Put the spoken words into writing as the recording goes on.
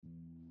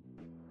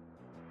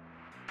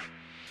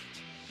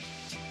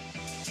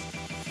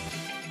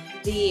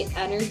The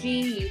energy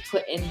you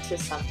put into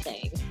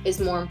something is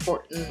more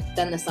important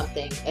than the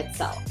something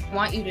itself. I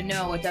want you to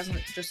know it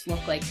doesn't just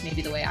look like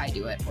maybe the way I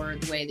do it, or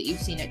the way that you've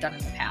seen it done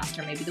in the past,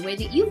 or maybe the way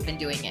that you've been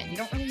doing it. You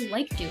don't really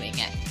like doing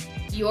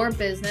it. Your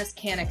business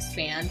can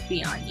expand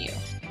beyond you.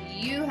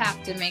 You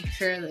have to make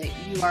sure that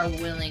you are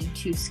willing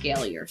to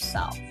scale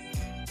yourself.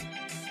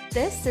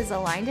 This is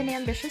Aligned and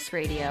Ambitious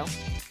Radio.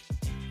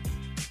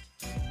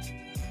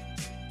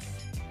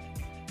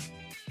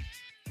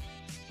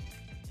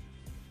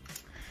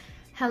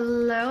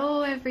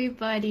 Hello,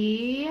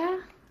 everybody.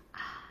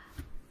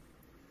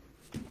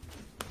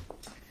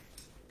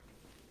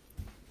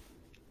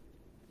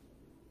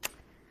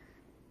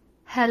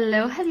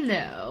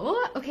 Hello.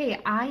 Okay,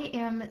 I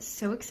am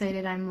so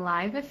excited. I'm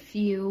live a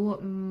few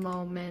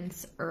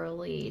moments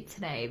early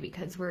today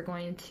because we're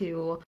going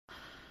to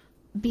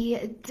be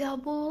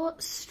double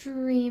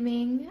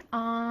streaming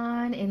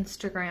on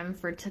Instagram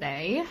for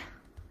today.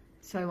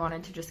 So I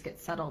wanted to just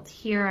get settled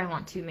here. I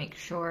want to make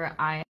sure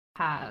I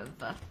have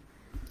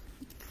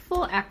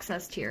full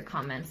access to your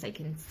comments. I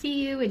can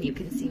see you and you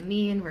can see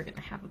me, and we're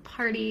gonna have a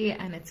party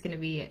and it's gonna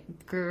be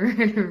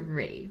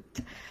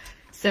great.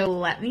 So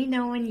let me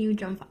know when you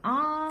jump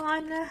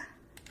on.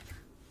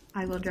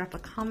 I will drop a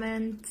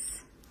comment.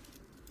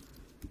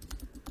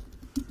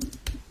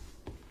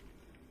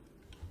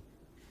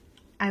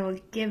 I will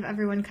give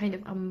everyone kind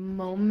of a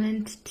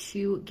moment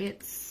to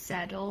get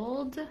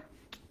settled.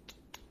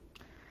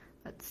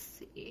 Let's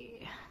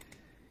see.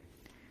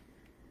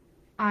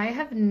 I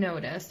have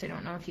noticed, I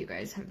don't know if you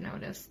guys have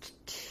noticed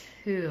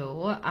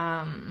too,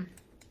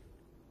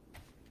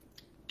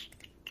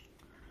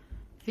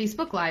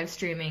 Facebook live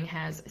streaming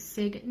has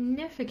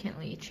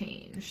significantly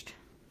changed.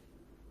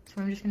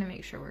 So I'm just going to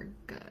make sure we're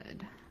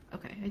good.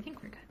 Okay, I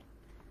think we're good.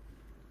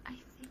 I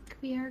think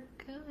we are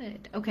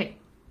good. Okay.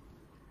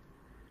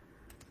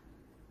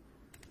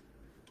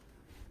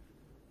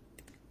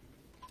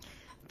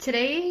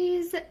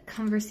 Today's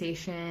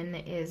conversation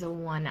is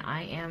one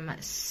I am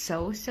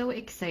so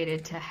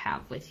excited to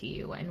have with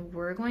you, and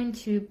we're going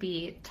to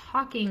be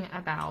talking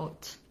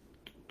about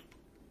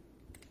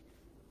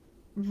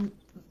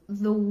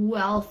the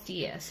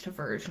wealthiest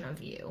version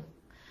of you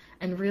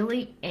and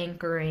really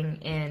anchoring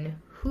in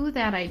who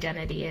that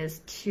identity is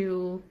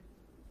to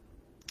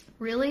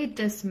really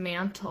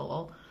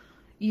dismantle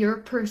your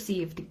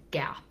perceived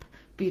gap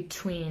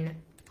between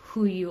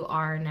who you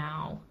are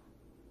now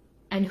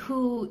and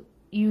who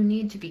you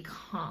need to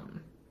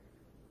become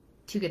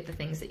to get the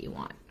things that you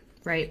want,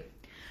 right?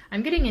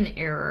 I'm getting an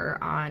error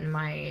on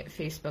my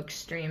Facebook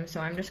stream,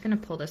 so I'm just going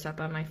to pull this up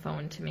on my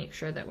phone to make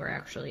sure that we're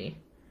actually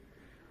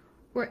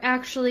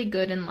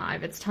good and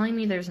live. It's telling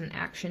me there's an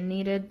action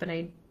needed, but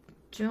I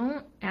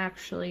don't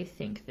actually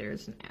think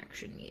there's an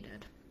action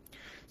needed.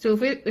 So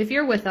if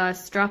you're with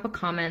us, drop a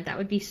comment. That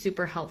would be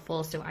super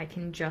helpful so I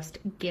can just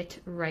get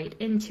right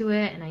into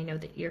it, and I know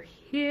that you're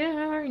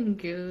here and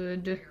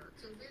good.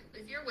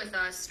 If you're with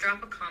us,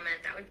 drop a comment.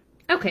 That would.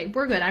 Okay,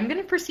 we're good. I'm going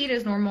to proceed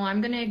as normal.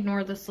 I'm going to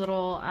ignore this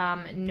little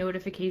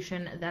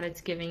notification that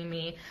it's giving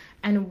me,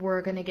 and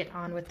we're going to get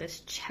on with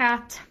this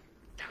chat.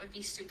 That would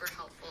be super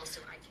helpful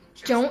so I can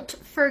just... Don't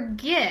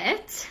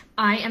forget,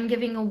 I am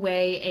giving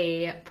away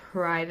a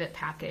private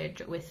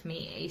package with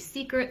me, a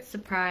secret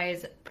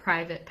surprise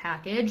private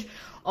package.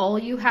 All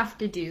you have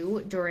to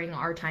do during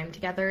our time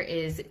together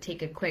is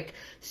take a quick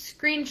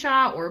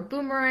screenshot or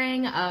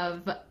boomerang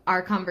of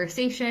our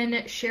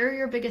conversation, share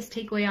your biggest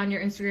takeaway on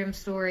your Instagram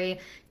story,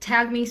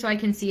 tag me so I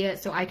can see it,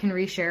 so I can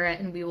reshare it,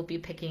 and we will be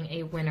picking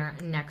a winner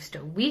next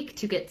week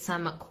to get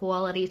some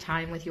quality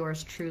time with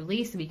yours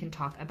truly so we can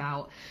talk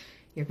about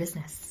your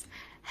business.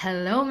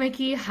 Hello,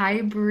 Mickey.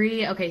 Hi,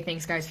 Bree. Okay,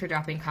 thanks, guys, for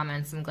dropping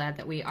comments. I'm glad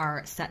that we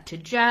are set to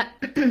jet.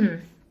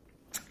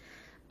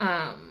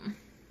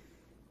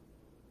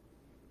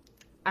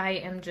 I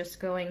am just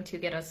going to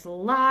get us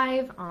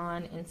live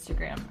on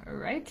Instagram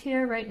right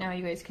here, right now.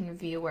 You guys can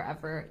view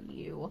wherever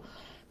you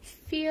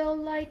feel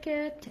like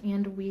it,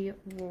 and we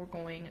were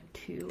going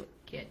to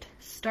get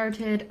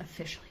started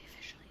officially.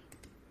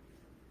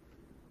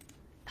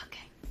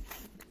 Okay.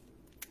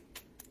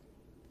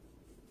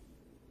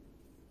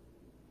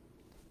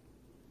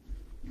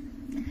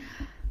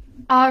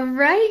 All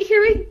right,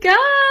 here we go.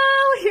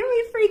 Here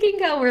we freaking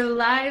go. We're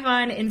live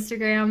on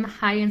Instagram.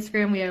 Hi,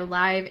 Instagram. We are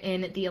live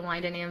in the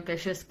Aligned and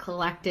Ambitious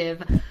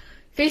Collective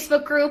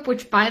Facebook group,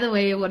 which, by the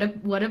way, what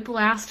a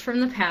blast from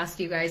the past,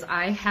 you guys.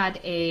 I had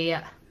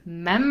a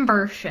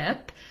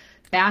membership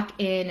back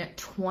in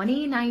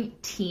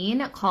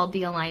 2019 called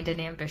the Aligned and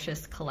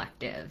Ambitious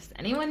Collectives.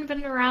 Anyone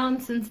been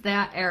around since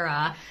that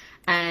era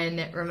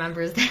and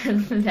remembers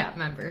that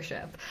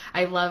membership?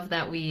 I love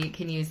that we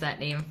can use that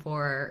name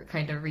for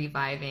kind of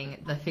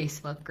reviving the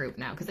Facebook group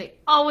now, because I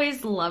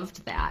always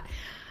loved that.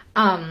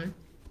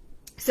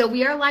 So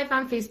we are live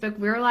on Facebook.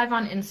 We're live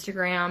on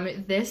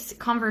Instagram. This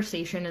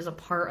conversation is a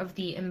part of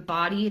the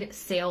Embodied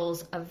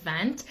Sales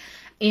event.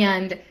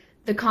 And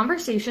The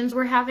conversations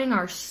we're having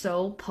are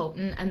so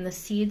potent, and the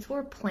seeds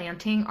we're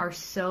planting are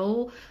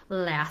so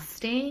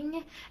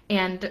lasting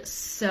and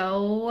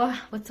so,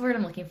 what's the word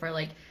I'm looking for?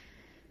 Like,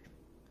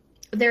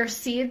 they're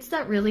seeds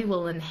that really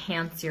will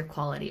enhance your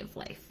quality of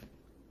life.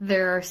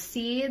 There are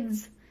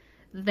seeds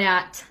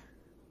that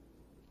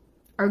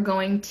are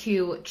going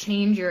to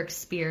change your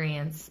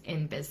experience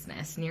in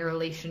business and your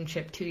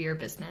relationship to your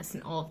business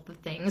and all of the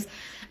things.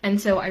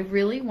 And so I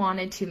really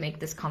wanted to make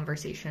this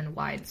conversation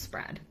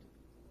widespread.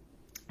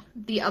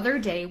 The other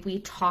day, we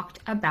talked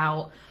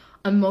about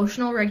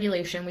emotional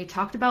regulation. We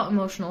talked about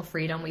emotional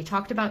freedom. We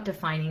talked about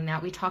defining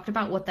that. We talked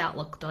about what that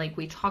looked like.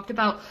 We talked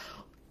about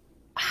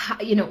how,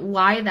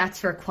 why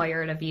that's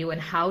required of you and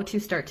how to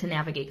start to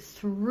navigate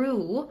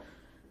through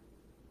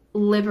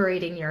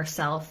liberating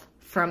yourself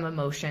from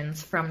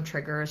emotions, from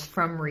triggers,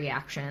 from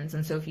reactions.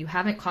 And so if you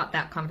haven't caught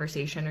that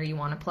conversation or you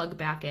want to plug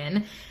back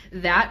in,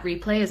 that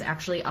replay is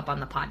actually up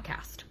on the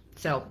podcast.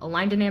 So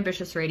Aligned and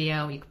Ambitious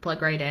Radio, you can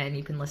plug right in,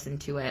 you can listen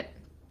to it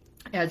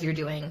as you're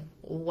doing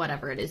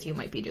whatever it is you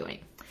might be doing.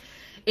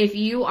 If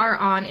you are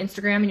on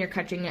Instagram and you're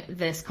catching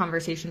this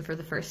conversation for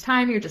the first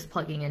time, you're just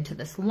plugging into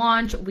this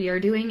launch, we are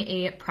doing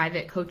a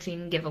private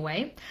coaching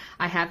giveaway.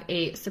 I have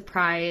a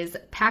surprise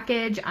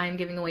package I'm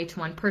giving away to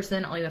one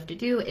person. All you have to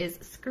do is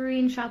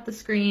screenshot the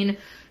screen,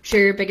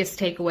 share your biggest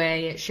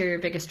takeaway, share your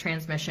biggest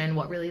transmission,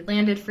 what really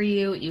landed for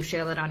you. You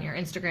share that on your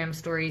Instagram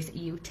stories,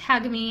 you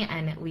tag me,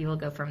 and we will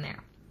go from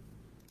there.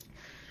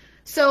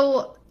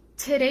 So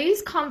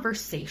today's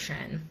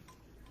conversation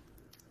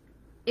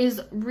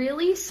is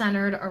really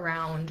centered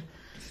around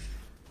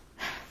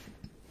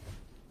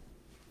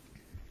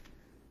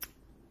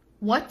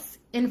what's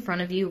in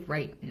front of you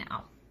right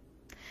now.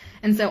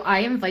 And so I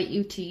invite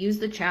you to use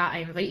the chat. I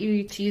invite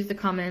you to use the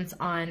comments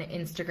on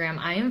Instagram.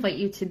 I invite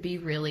you to be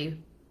really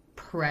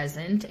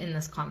present in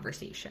this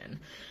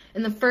conversation.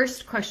 And the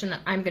first question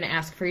that I'm going to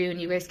ask for you,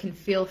 and you guys can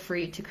feel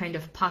free to kind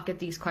of pocket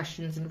these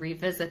questions and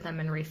revisit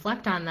them and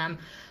reflect on them.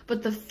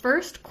 But the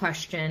first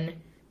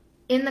question,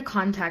 in the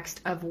context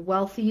of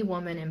wealthy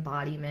woman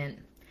embodiment,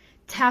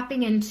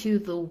 tapping into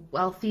the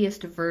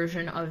wealthiest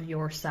version of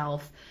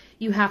yourself,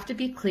 you have to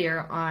be clear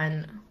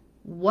on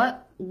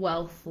what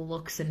wealth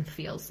looks and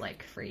feels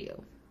like for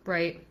you,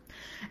 right?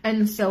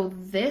 And so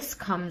this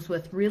comes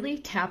with really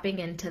tapping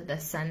into the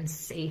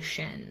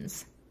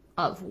sensations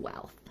of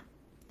wealth,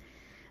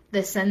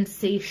 the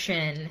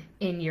sensation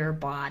in your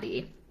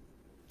body,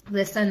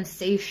 the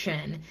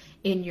sensation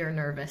in your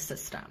nervous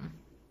system.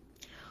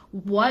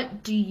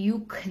 What do you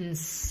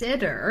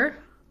consider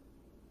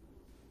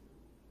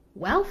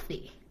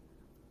wealthy?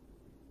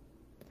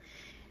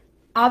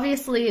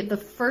 Obviously, the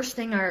first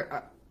thing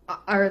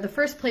the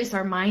first place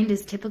our mind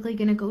is typically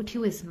going to go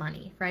to is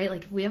money, right?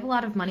 Like if we have a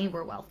lot of money,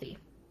 we're wealthy.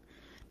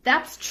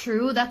 That's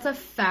true. That's a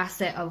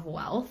facet of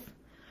wealth.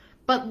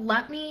 But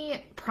let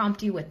me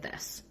prompt you with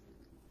this.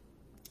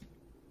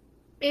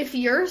 If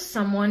you're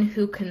someone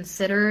who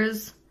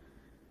considers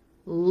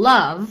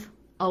love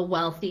a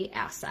wealthy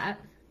asset,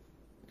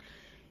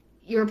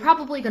 you're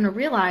probably going to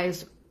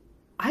realize,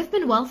 I've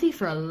been wealthy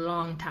for a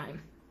long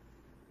time.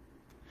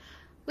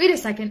 Wait a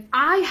second,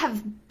 I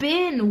have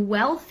been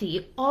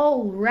wealthy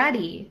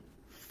already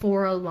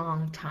for a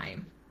long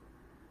time.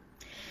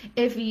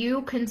 If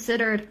you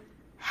considered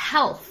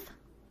health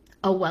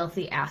a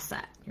wealthy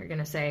asset, you're going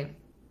to say,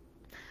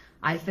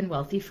 I've been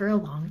wealthy for a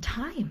long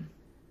time.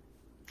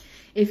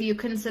 If you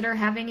consider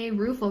having a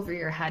roof over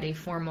your head a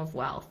form of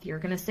wealth, you're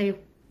going to say,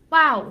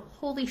 wow,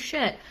 holy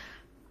shit,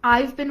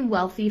 I've been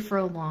wealthy for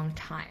a long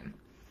time.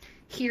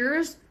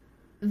 Here's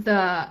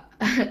the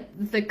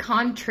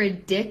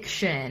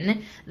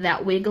contradiction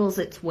that wiggles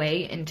its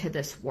way into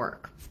this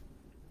work.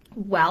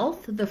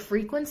 Wealth, the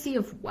frequency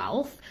of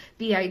wealth,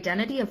 the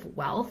identity of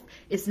wealth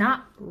is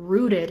not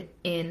rooted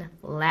in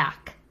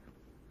lack.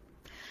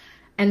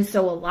 And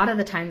so a lot of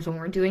the times when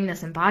we're doing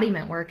this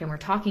embodiment work and we're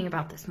talking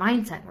about this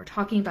mindset, and we're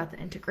talking about the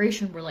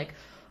integration, we're like,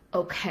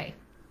 okay,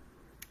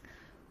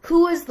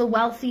 who is the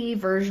wealthy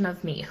version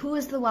of me? Who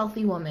is the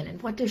wealthy woman?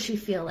 And what does she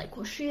feel like?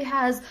 Well, she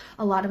has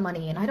a lot of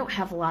money and I don't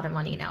have a lot of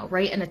money now,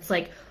 right? And it's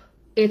like,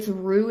 it's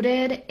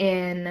rooted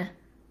in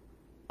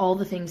all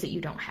the things that you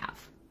don't have.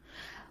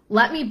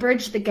 Let me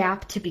bridge the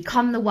gap to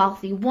become the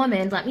wealthy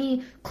woman. Let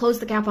me close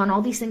the gap on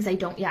all these things I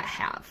don't yet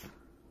have.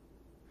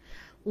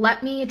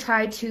 Let me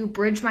try to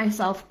bridge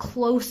myself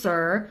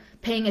closer,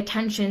 paying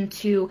attention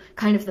to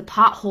kind of the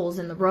potholes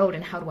in the road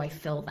and how do I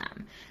fill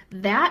them.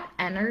 That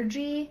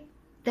energy,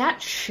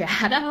 that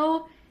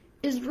shadow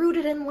is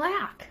rooted in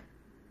lack.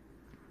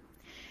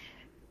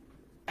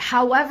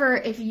 However,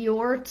 if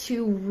you're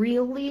to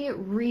really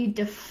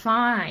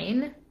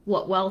redefine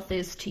what wealth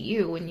is to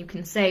you, and you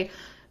can say,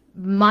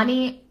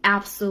 money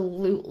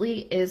absolutely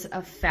is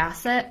a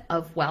facet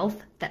of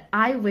wealth that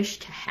I wish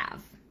to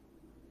have.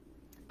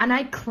 And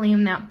I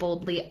claim that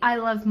boldly. I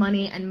love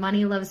money and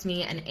money loves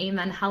me, and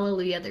amen,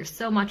 hallelujah. There's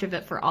so much of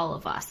it for all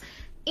of us.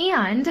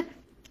 And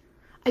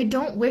I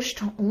don't wish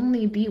to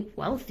only be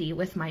wealthy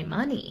with my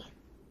money.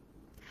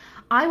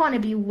 I want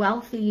to be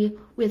wealthy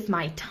with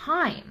my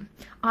time.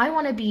 I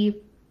want to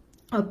be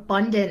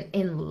abundant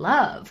in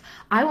love.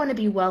 I want to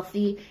be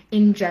wealthy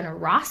in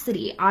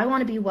generosity. I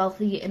want to be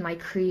wealthy in my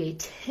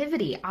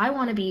creativity. I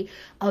want to be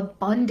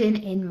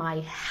abundant in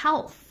my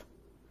health.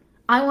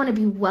 I want to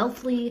be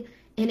wealthy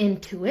in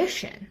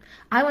intuition.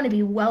 I want to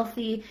be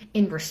wealthy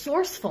in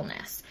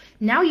resourcefulness.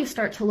 Now you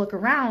start to look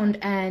around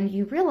and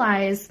you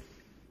realize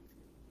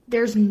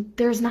there's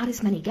not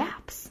as many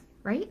gaps,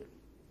 right?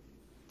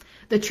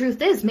 The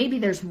truth is, maybe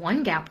there's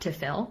one gap to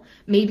fill.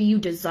 Maybe you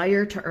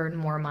desire to earn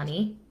more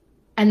money,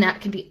 and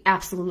that can be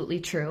absolutely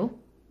true.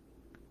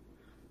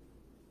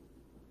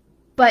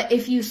 But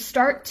if you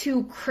start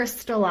to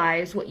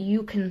crystallize what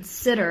you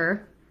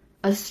consider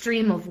a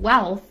stream of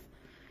wealth,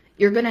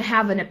 you're going to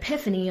have an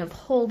epiphany of,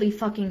 holy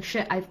fucking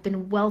shit, I've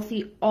been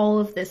wealthy all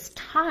of this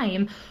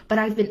time, but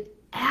I've been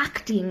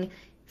acting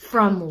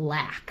from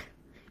lack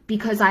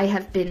because I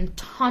have been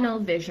tunnel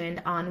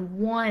visioned on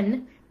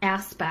one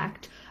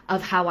aspect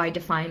of how I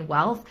define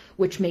wealth,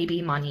 which may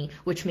be money,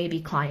 which may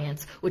be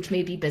clients, which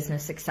may be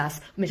business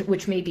success,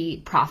 which may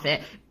be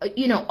profit,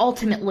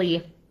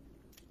 ultimately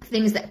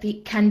things that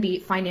can be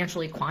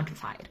financially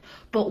quantified.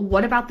 But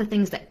what about the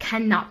things that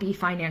cannot be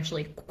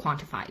financially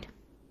quantified?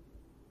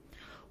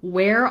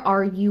 Where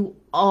are you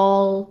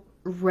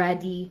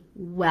already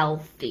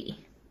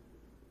wealthy?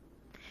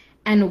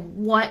 And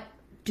what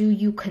do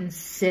you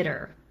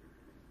consider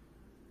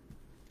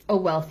a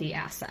wealthy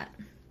asset?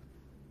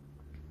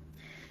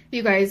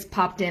 You guys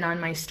popped in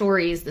on my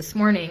stories this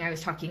morning. I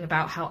was talking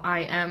about how I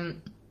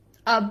am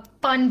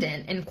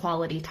abundant in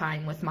quality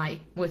time with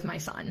my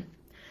son.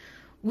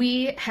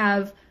 We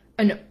have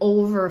an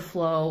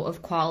overflow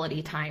of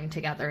quality time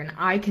together, and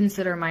I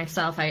consider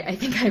myself, I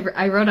think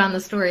I wrote on the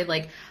story,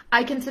 like,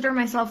 I consider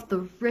myself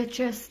the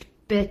richest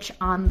bitch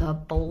on the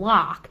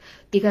block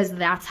because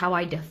that's how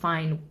I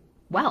define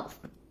wealth.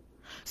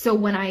 So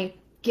when I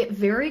get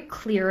very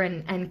clear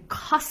and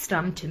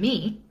custom to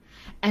me,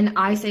 and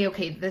I say,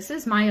 okay, this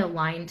is my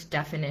aligned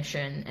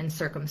definition and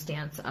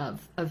circumstance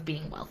of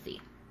being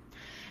wealthy.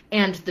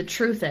 And the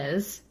truth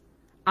is,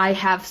 I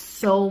have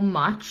so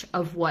much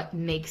of what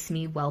makes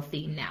me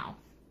wealthy now.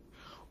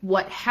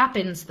 What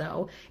happens,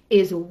 though,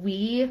 is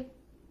we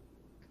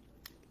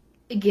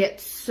get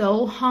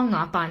so hung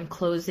up on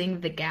closing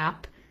the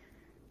gap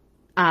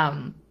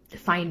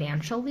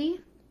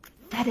financially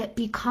that it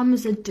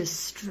becomes a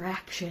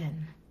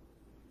distraction.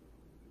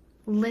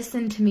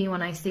 Listen to me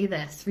when I say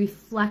this.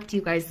 Reflect,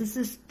 you guys. This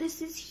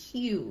is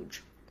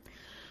huge.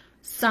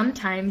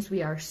 Sometimes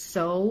we are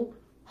so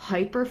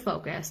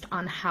hyper-focused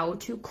on how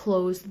to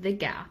close the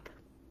gap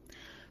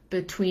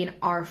between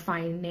our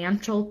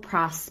financial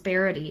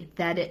prosperity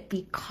that it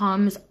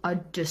becomes a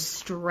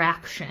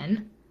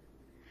distraction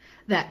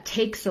that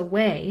takes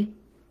away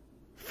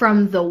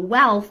from the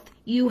wealth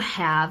you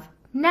have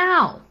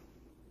now,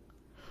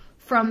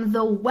 from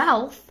the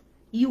wealth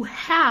you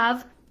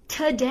have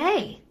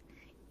today,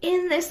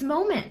 in this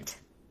moment.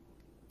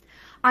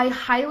 I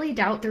highly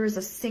doubt there is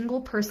a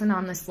single person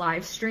on this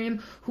live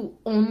stream who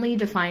only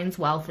defines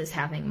wealth as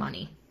having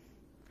money.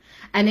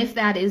 And if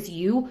that is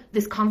you,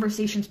 this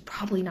conversation's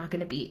probably not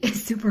going to be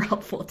super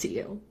helpful to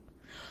you.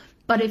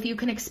 But if you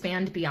can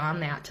expand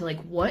beyond that to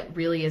like what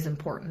really is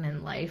important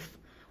in life,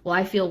 well,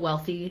 I feel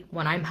wealthy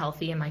when I'm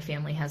healthy and my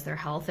family has their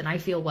health, and I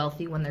feel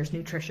wealthy when there's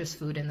nutritious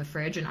food in the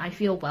fridge, and I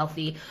feel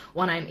wealthy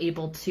when I'm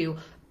able to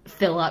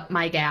fill up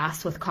my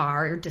gas with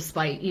car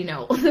despite,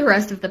 the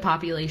rest of the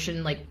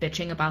population like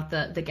bitching about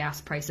the gas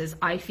prices.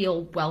 I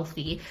feel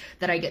wealthy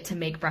that I get to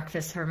make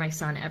breakfast for my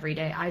son every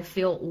day. I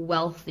feel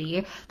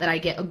wealthy that I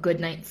get a good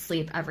night's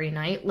sleep every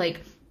night. Like,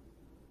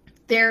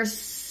 there's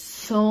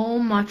so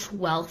much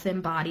wealth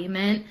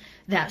embodiment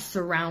that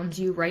surrounds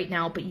you right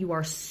now, but you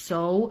are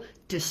so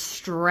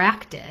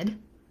distracted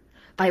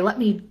by let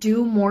me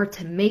do more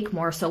to make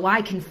more so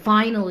I can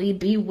finally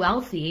be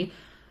wealthy,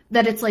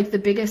 that it's like the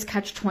biggest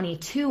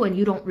catch-22 and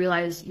you don't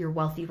realize you're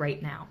wealthy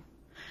right now.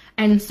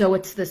 And so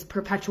it's this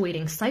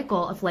perpetuating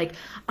cycle of like,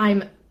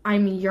 I'm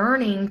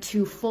yearning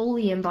to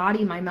fully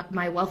embody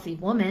my wealthy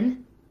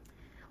woman.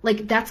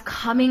 Like, that's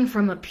coming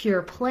from a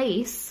pure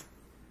place,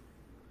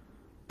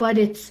 but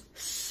it's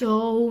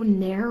so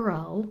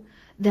narrow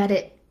that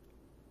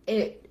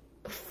it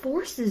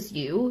forces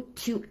you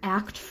to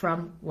act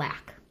from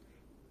lack.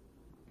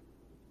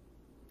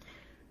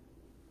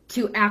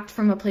 To act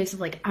from a place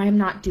of like, I'm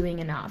not doing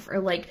enough, or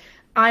like,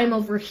 I'm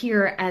over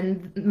here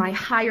and my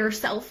higher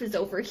self is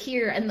over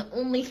here, and the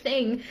only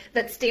thing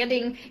that's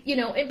standing,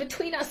 in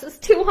between us is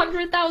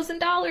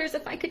 $200,000.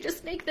 If I could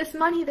just make this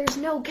money, there's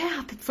no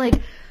gap. It's like,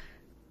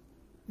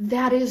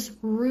 that is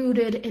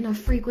rooted in a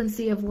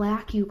frequency of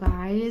lack, you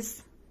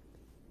guys.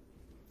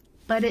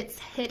 But it's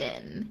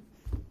hidden.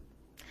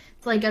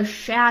 It's like a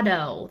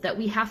shadow that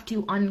we have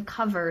to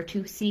uncover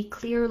to see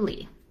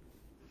clearly.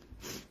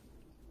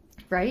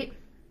 Right?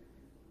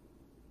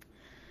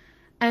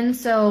 And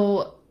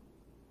so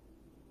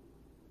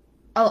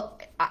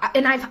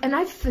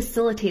I've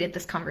facilitated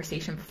this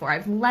conversation before.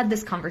 I've led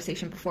this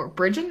conversation before.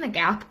 Bridging the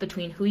gap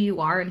between who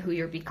you are and who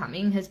you're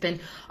becoming has been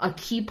a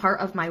key part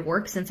of my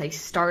work since I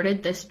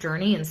started this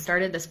journey and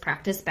started this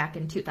practice back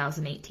in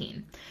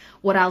 2018.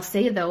 What I'll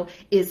say though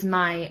is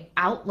my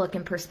outlook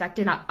and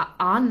perspective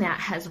on that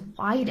has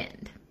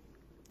widened.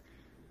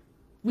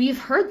 We've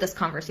heard this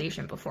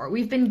conversation before.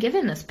 We've been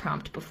given this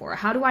prompt before.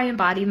 How do I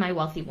embody my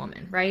wealthy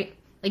woman, right?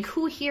 Like,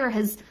 who here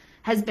has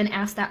been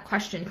asked that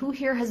question? Who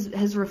here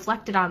has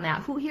reflected on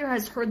that? Who here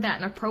has heard that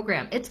in a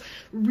program? It's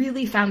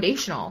really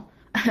foundational.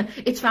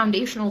 It's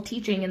foundational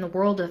teaching in the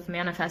world of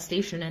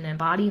manifestation and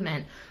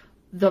embodiment.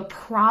 The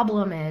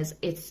problem is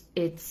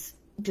it's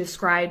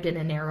described in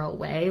a narrow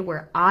way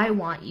where I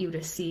want you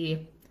to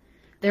see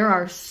there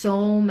are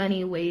so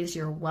many ways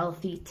you're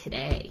wealthy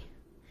today.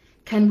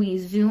 Can we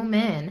zoom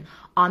in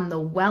on the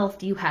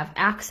wealth you have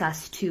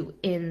access to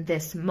in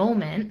this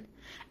moment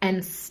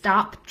and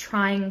stop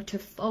trying to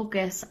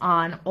focus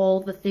on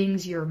all the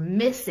things you're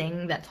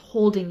missing that's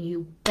holding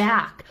you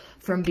back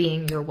from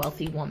being your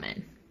wealthy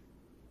woman?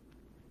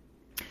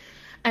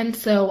 And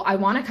so I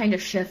want to kind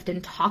of shift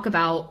and talk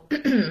about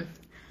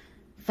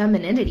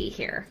femininity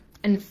here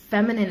and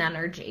feminine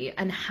energy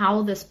and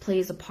how this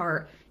plays a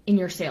part in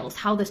your sales,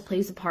 how this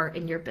plays a part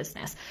in your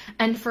business.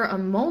 And for a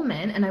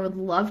moment, and I would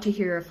love to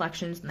hear your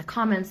reflections in the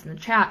comments in the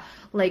chat,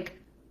 like,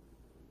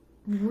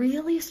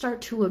 really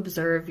start to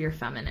observe your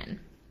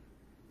feminine.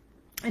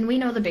 And we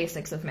know the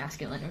basics of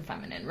masculine and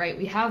feminine, right?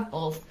 We have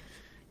both.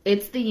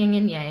 It's the yin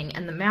and yang,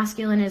 and the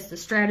masculine is the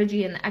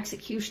strategy and the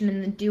execution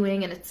and the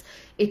doing, and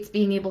it's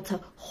being able to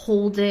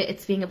hold it,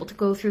 it's being able to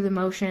go through the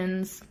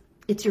motions,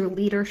 it's your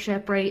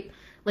leadership, right?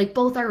 Like,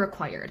 both are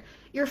required.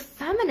 Your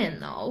feminine,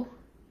 though,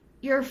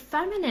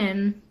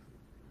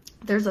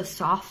 there's a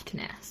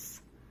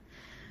softness.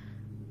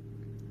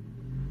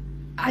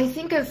 I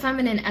think of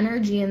feminine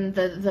energy, and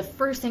the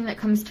first thing that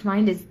comes to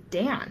mind is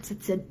dance.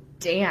 It's a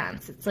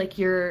dance. It's like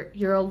you're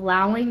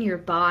allowing your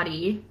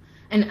body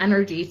and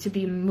energy to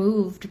be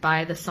moved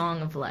by the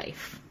song of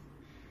life.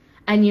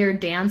 And you're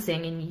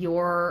dancing and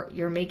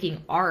you're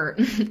making art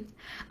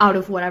out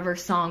of whatever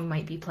song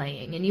might be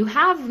playing. And you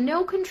have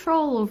no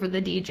control over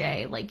the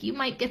DJ. Like, you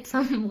might get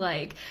some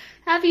like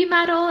heavy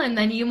metal, and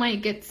then you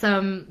might get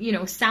some,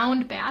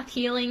 sound bath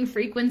healing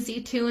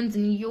frequency tunes,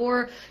 and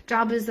your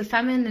job as the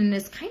feminine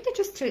is kind of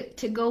just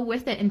to go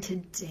with it and to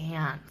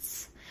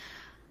dance.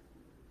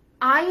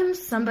 I am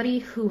somebody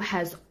who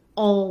has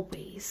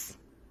always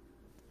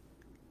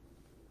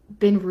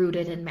been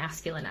rooted in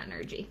masculine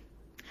energy.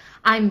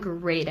 I'm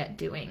great at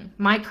doing.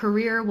 My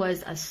career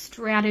was a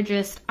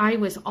strategist. I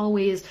was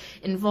always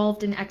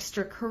involved in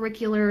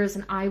extracurriculars,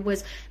 and I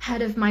was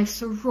head of my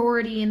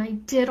sorority, and I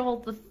did all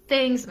the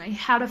things, and I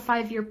had a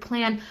 5-year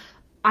plan.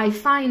 I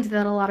find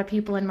that a lot of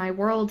people in my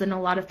world and a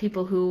lot of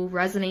people who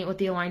resonate with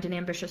the Aligned and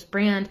Ambitious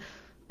brand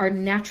are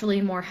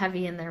naturally more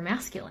heavy in their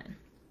masculine,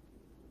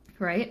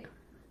 right?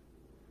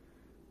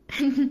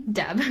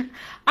 Deb,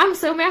 I'm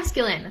so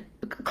masculine.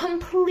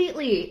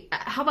 Completely.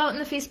 How about in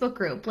the Facebook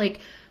group? Like,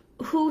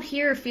 who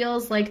here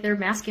feels like their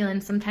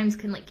masculine sometimes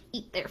can like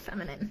eat their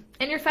feminine,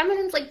 and your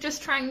feminine's like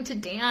just trying to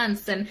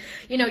dance, and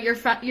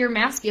your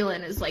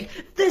masculine is like,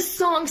 this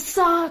song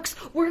sucks,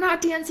 we're not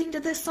dancing to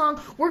this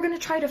song, we're gonna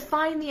try to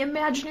find the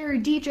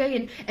imaginary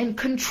DJ and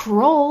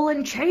control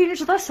and change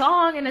the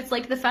song. And it's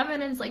like the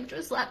feminine's like,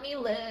 just let me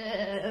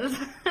live.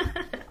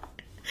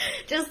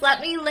 Just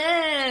let me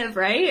live,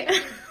 right?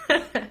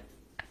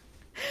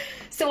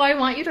 So I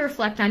want you to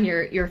reflect on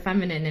your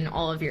feminine in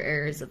all of your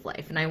areas of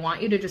life. And I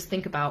want you to just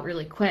think about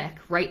really quick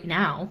right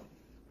now,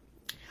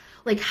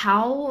 like,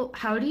 how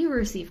do you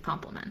receive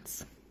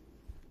compliments?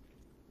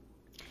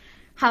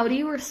 How do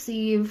you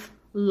receive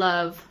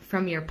love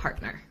from your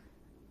partner?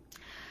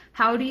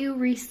 How do you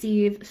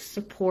receive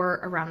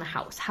support around the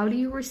house? How do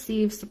you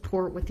receive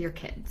support with your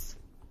kids?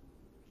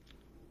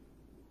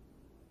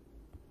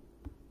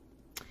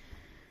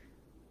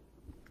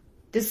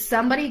 Does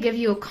somebody give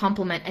you a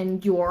compliment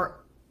and your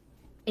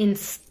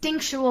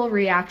instinctual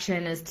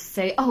reaction is to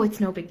say, oh, it's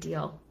no big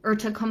deal, or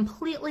to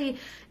completely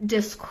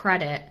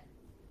discredit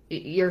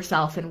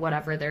yourself and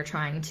whatever they're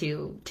trying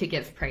to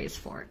give praise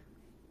for?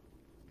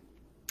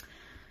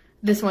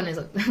 This one is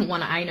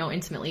one I know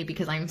intimately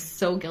because I'm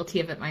so guilty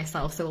of it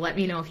myself. So let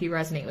me know if you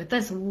resonate with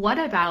this. What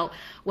about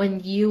when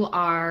you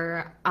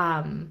are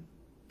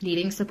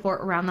needing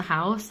support around the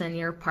house and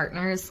your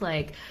partner's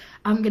like,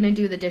 I'm going to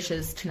do the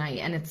dishes tonight.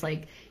 And it's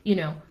like,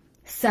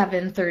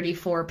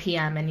 7:34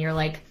 p.m. and you're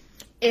like,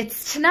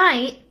 it's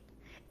tonight.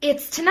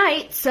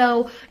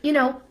 So,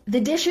 the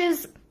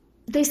dishes,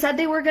 they said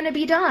they were going to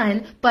be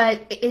done,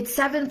 but it's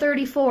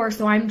 7:34,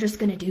 so I'm just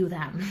going to do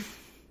them.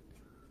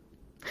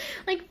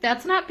 Like,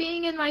 that's not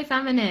being in my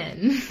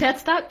feminine.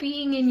 That's not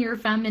being in your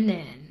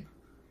feminine.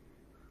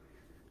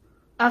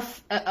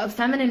 A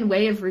feminine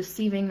way of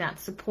receiving that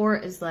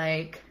support is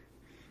like,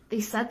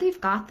 they said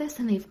they've got this,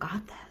 and they've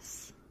got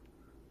this.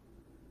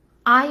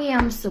 I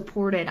am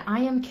supported.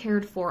 I am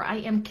cared for. I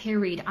am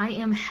carried. I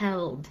am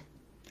held.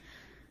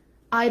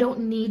 I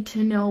don't need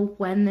to know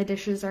when the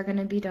dishes are going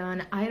to be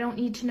done. I don't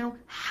need to know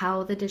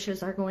how the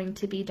dishes are going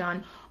to be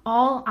done.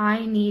 All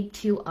I need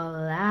to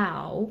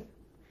allow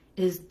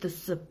is the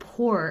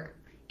support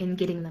in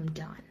getting them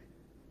done.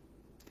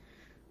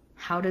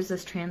 How does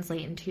this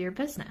translate into your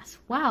business?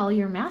 Well,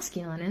 your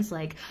masculine is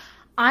like,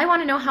 I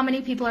want to know how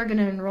many people are going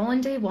to enroll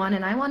in day one,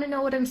 and I want to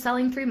know what I'm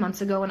selling 3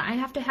 months ago, and I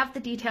have to have the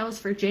details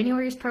for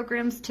January's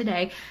programs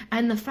today.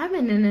 And the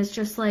feminine is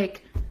just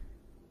like,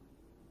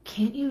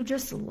 can't you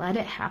just let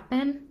it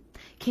happen?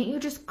 Can't you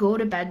just go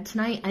to bed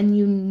tonight and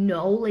you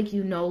know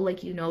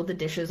the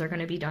dishes are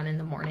going to be done in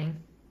the morning?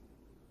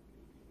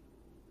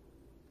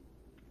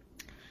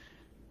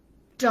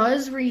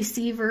 Does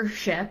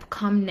receivership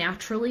come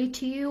naturally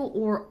to you,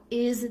 or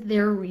is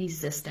there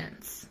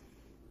resistance?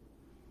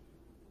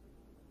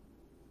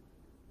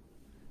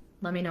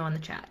 Let me know in the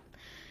chat.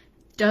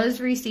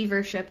 Does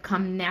receivership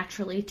come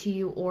naturally to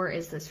you, or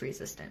is this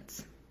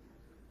resistance?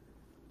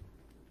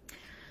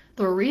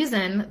 The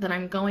reason that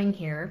I'm going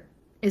here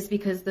is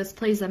because this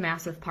plays a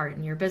massive part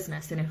in your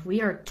business. And if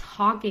we are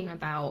talking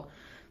about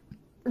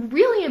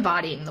really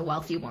embodying the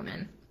wealthy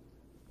woman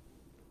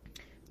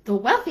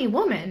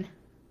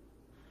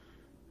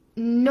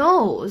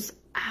knows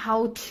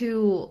how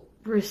to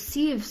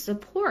receive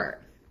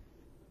support.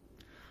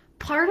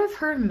 Part of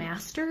her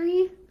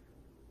mastery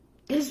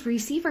is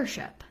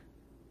receivership.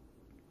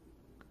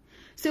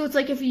 So it's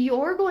like, if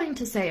you're going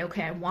to say,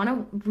 okay, I want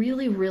to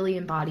really, really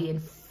embody and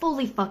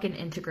fully fucking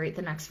integrate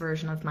the next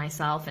version of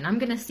myself, and I'm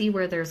going to see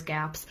where there's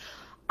gaps,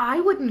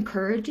 I would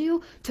encourage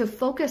you to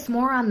focus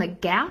more on the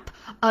gap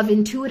of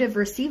intuitive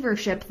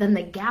receivership than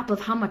the gap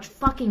of how much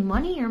fucking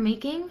money you're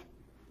making.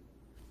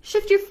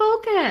 Shift your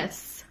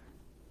focus.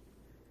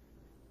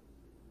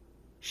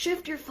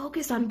 Shift your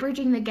focus on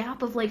bridging the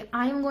gap of like,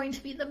 I'm going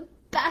to be the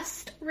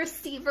best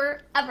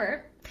receiver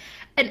ever.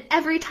 And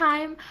every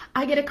time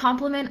I get a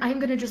compliment, I'm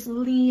going to just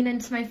lean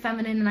into my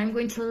feminine, and I'm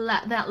going to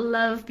let that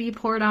love be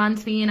poured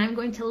onto me, and I'm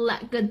going to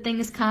let good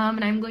things come,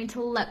 and I'm going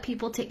to let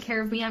people take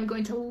care of me. I'm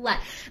going to let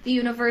the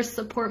universe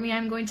support me.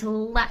 I'm going to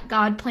let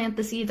God plant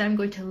the seeds. I'm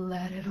going to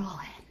let it all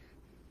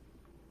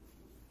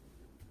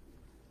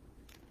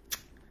in.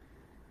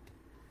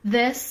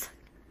 This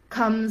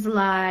comes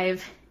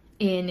live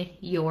in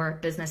your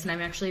business, and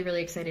I'm actually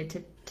really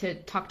excited to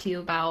talk to you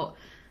about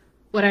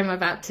what I'm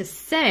about to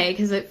say,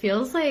 because it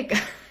feels like,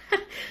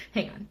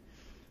 hang on.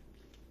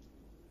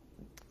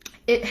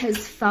 It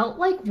has felt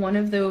like one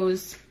of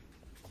those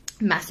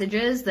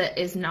messages that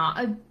is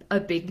not a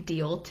big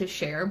deal to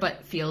share,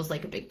 but feels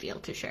like a big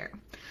deal to share.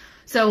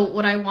 So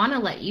what I want to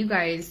let you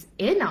guys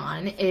in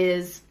on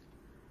is,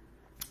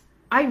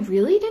 I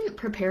really didn't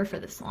prepare for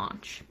this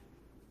launch.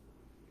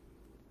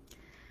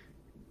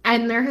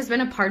 And there has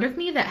been a part of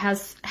me that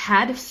has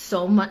had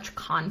so much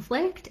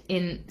conflict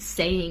in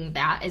saying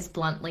that as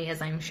bluntly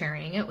as I'm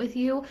sharing it with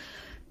you,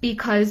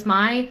 because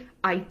my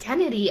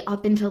identity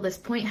up until this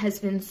point has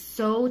been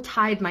so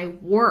tied, my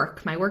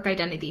work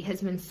identity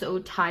has been so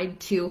tied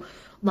to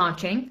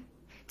launching,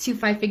 to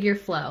 5-figure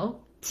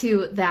flow,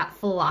 to that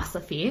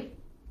philosophy,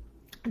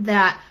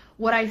 that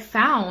what I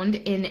found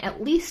in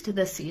at least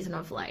this season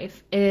of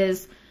life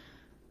is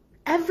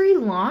every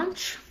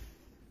launch,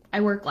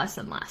 I work less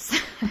and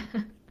less.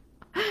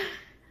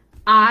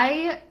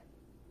 I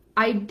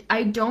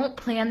don't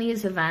plan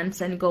these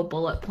events and go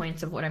bullet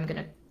points of what I'm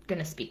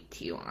gonna speak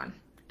to you on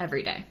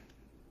every day.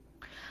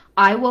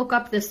 I woke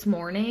up this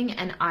morning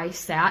and I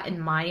sat in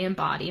my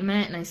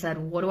embodiment and I said,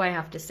 what do I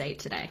have to say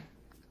today?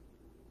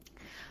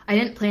 I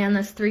didn't plan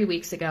this 3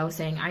 weeks ago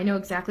saying, I know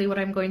exactly what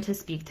I'm going to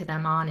speak to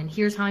them on, and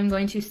here's how I'm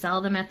going to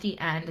sell them at the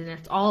end. And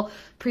it's all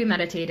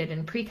premeditated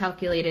and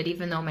pre-calculated,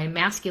 even though my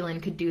masculine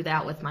could do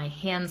that with my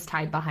hands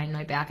tied behind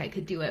my back. I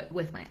could do it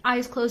with my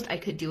eyes closed. I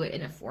could do it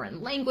in a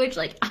foreign language.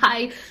 Like,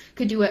 I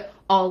could do it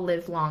all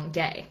live long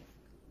day.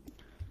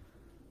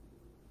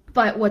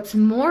 But what's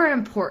more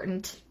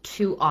important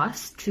to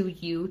us, to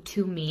you,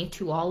 to me,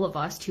 to all of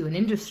us, to an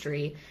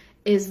industry,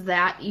 is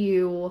that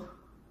you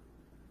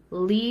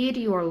lead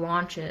your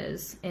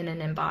launches in an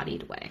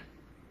embodied way.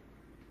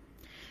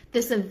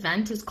 This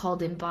event is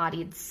called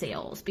Embodied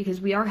Sales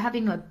because we are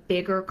having a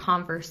bigger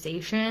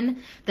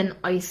conversation than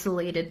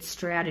isolated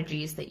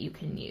strategies that you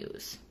can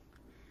use.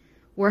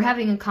 We're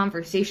having a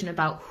conversation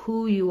about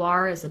who you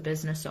are as a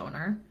business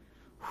owner,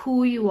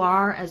 who you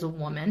are as a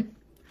woman,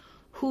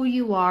 who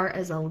you are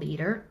as a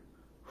leader,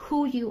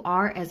 who you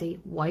are as a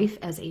wife,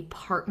 as a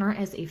partner,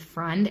 as a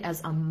friend,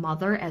 as a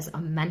mother, as a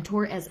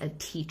mentor, as a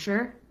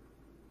teacher.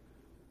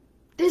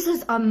 This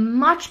is a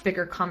much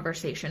bigger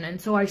conversation.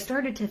 And so I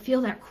started to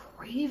feel that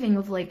craving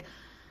of like,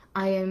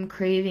 I am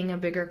craving a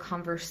bigger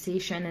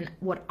conversation. And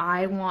what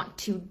I want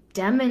to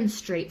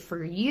demonstrate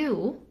for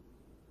you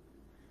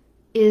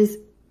is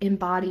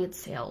embodied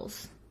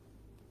sales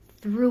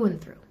through and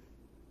through.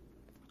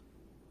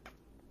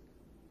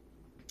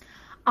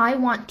 I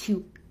want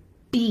to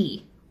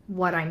be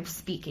what I'm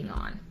speaking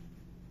on.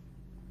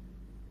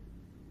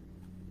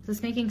 Is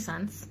this making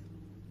sense?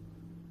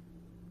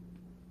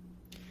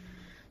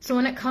 So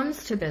when it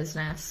comes to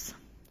business,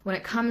 when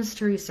it comes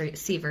to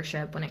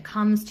receivership, when it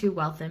comes to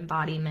wealth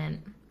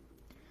embodiment,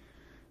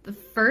 the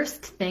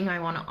first thing I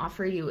want to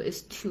offer you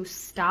is to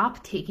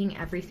stop taking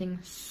everything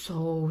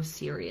so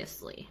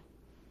seriously.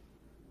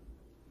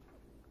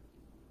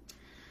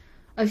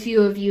 A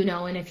few of you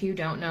know, and if you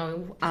don't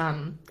know,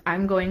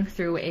 I'm going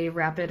through a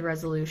rapid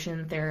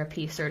resolution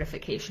therapy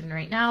certification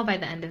right now. By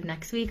the end of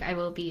next week, I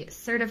will be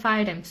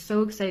certified. I'm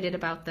so excited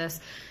about this.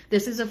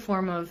 This is a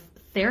form of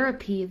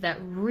therapy that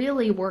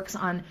really works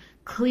on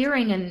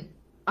clearing and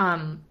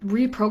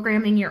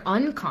reprogramming your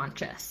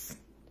unconscious.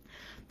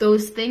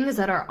 Those things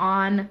that are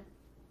on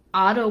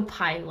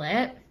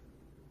autopilot,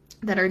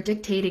 that are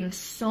dictating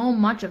so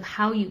much of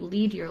how you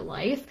lead your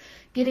life,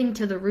 getting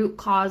to the root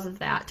cause of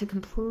that to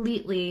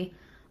completely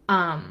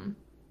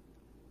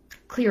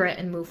clear it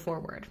and move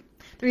forward.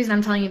 The reason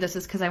I'm telling you this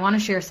is because I want to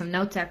share some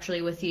notes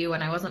actually with you,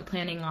 and I wasn't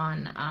planning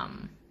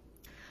on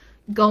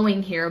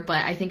going here,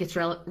 but I think it's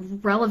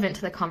relevant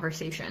to the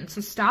conversation.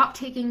 So stop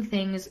taking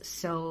things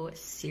so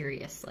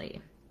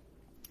seriously.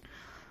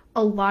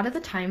 A lot of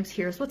the times,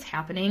 here's what's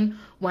happening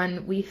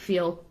when we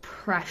feel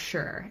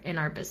pressure in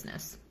our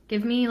business.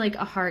 Give me like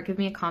a heart, give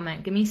me a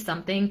comment, give me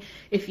something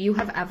if you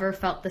have ever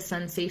felt the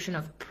sensation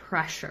of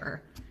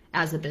pressure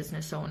as a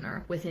business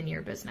owner within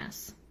your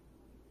business.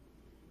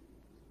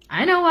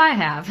 I know I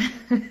have.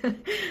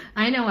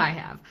 I know I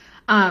have.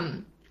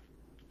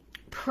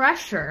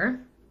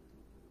 Pressure.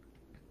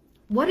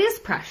 What is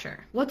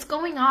pressure? What's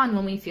going on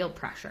when we feel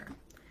pressure?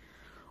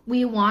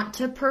 We want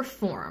to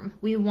perform.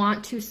 We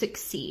want to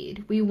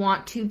succeed. We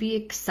want to be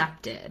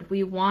accepted.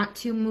 We want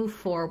to move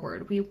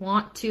forward. We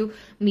want to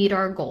meet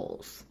our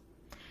goals.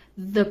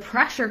 The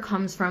pressure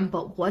comes from,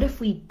 but what if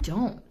we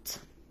don't?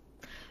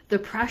 The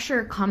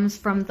pressure comes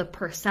from the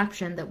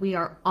perception that we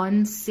are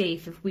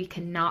unsafe if we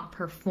cannot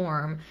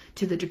perform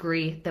to the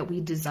degree that we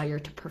desire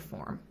to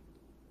perform.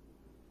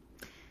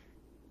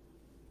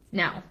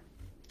 Now,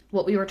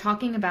 what we were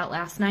talking about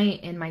last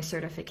night in my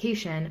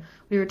certification,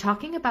 we were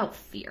talking about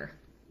fear.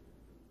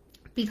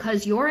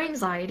 Because your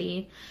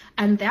anxiety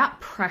and that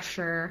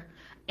pressure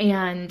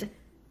and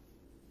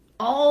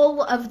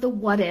all of the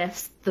what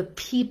ifs, the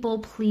people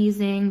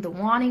pleasing, the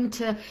wanting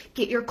to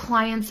get your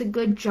clients a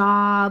good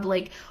job,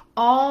 like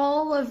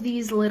all of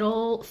these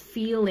little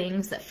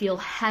feelings that feel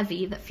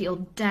heavy, that feel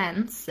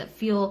dense, that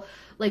feel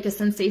like a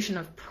sensation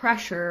of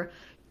pressure,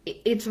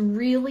 it's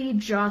really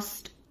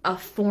just a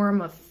form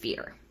of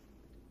fear.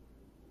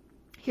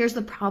 Here's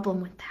the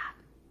problem with that.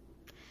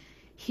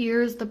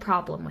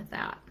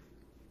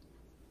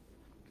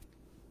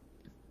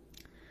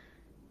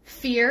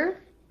 Fear,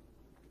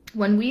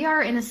 when we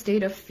are in a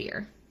state of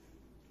fear,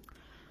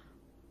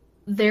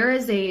 there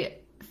is a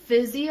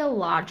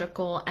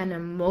physiological and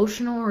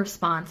emotional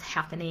response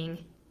happening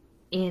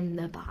in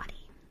the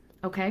body,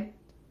 okay?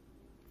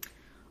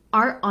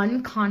 Our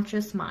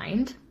unconscious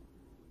mind,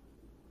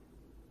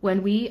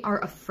 when we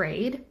are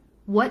afraid,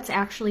 what's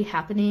actually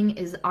happening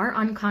is our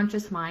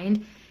unconscious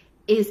mind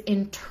is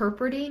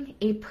interpreting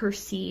a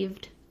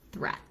perceived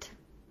threat.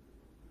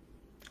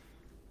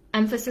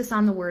 Emphasis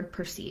on the word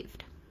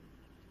perceived.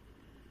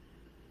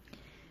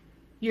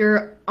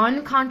 Your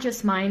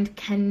unconscious mind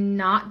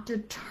cannot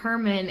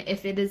determine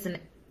if it is an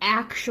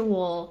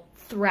actual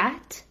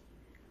threat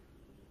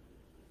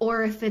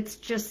or if it's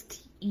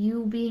just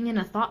you being in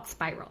a thought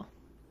spiral.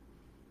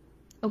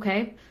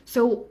 Okay?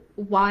 So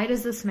why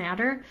does this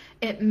matter?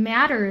 It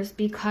matters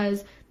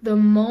because the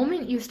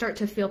moment you start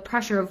to feel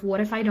pressure of what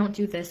if I don't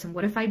do this, and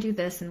what if I do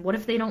this, and what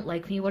if they don't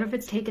like me, what if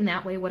it's taken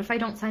that way, what if I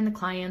don't sign the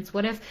clients,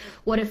 what if,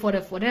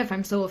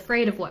 I'm so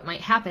afraid of what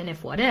might happen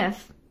if,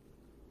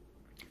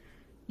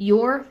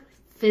 your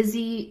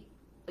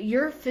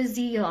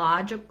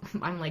physiological,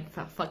 I'm like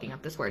fucking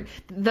up this word,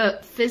 the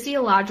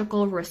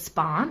physiological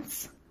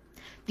response,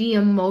 the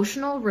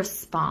emotional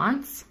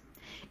response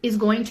is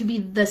going to be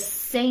the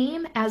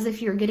same as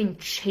if you're getting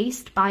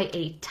chased by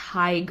a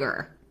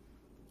tiger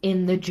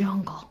in the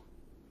jungle.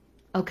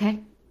 Okay?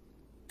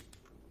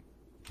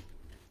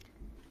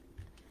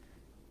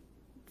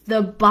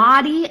 The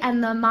body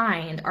and the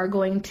mind are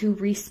going to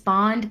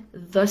respond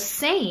the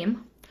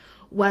same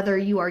whether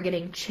you are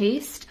getting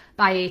chased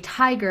by a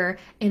tiger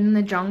in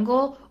the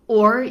jungle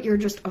or you're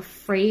just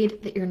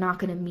afraid that you're not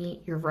going to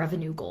meet your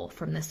revenue goal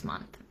from this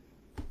month.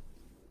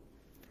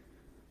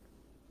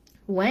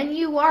 When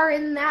you are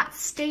in that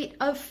state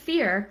of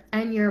fear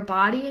and your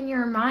body and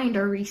your mind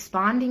are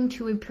responding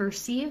to a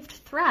perceived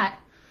threat,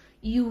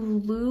 you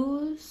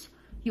lose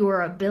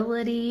your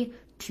ability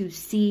to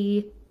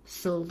see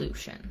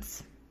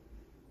solutions.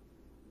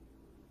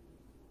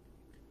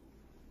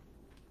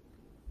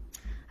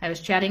 I was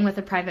chatting with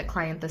a private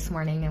client this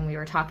morning and we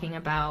were talking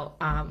about,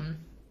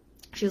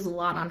 she has a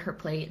lot on her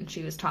plate and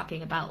she was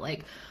talking about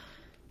like,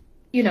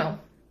 oh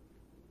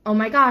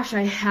my gosh,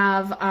 I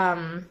have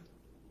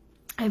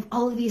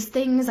all of these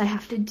things I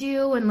have to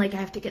do and like I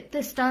have to get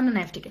this done and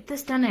I have to get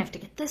this done, I have to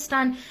get this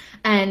done.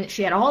 And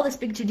she had all this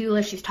big to-do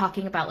list. She's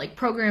talking about like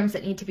programs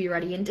that need to be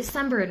ready in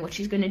December and what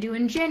she's going to do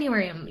in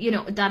January and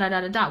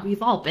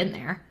We've all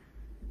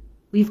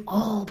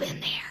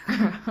been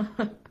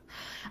there.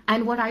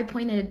 And what I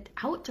pointed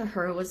out to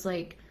her was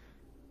like,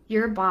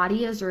 your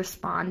body is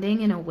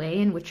responding in a way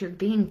in which you're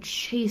being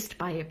chased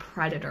by a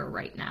predator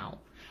right now,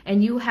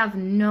 and you have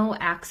no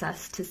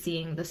access to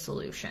seeing the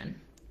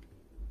solution.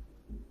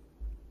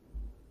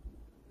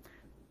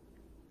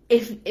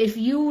 If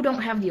you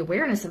don't have the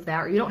awareness of that,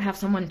 or you don't have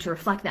someone to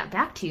reflect that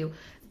back to you,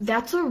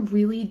 that's a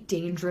really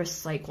dangerous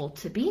cycle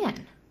to be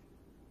in.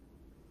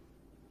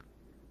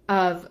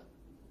 Of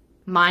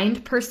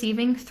mind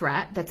perceiving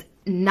threat that's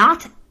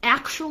not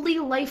actually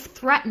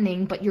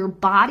life-threatening, but your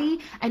body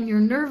and your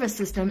nervous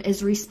system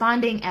is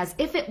responding as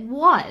if it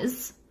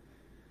was,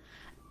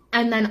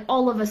 and then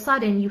all of a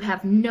sudden you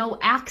have no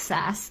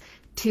access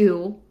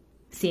to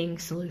seeing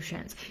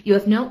solutions. You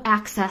have no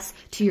access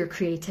to your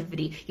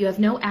creativity. You have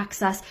no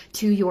access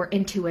to your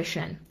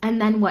intuition. And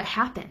then what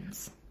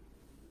happens?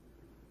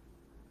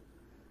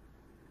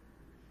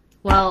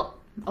 Well,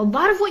 a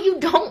lot of what you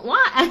don't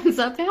want ends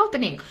up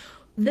happening.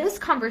 This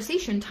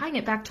conversation, tying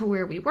it back to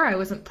where we were, I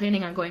wasn't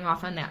planning on going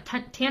off on that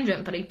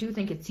tangent, but I do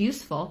think it's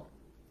useful.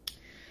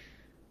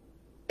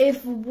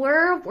 If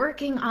we're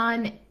working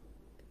on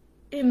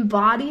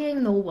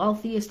embodying the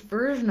wealthiest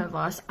version of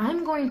us,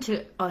 I'm going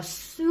to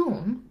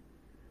assume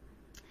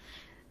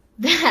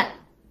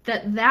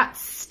that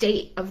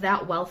state of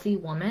that wealthy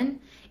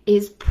woman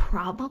is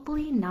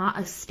probably not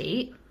a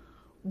state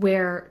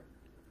where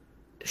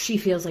she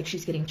feels like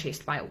she's getting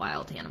chased by a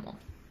wild animal.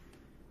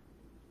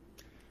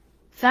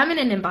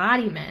 Feminine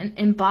embodiment,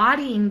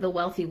 embodying the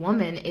wealthy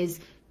woman, is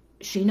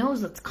she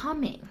knows it's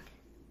coming.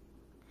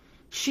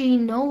 She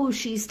knows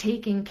she's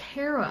taken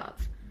care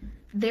of.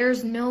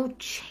 There's no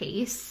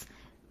chase.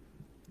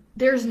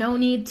 There's no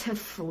need to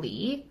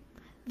flee.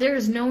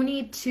 There's no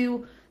need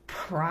to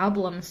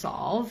problem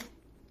solve.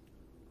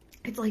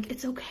 It's like,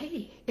 it's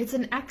okay. It's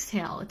an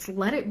exhale. It's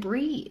let it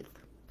breathe.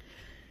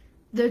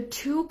 The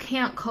two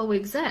can't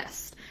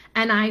coexist.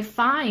 And I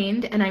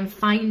find, and I'm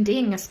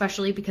finding,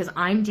 especially because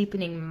I'm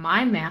deepening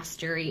my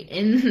mastery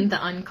in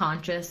the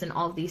unconscious and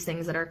all of these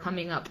things that are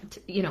coming up,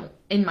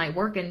 in my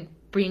work and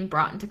being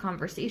brought into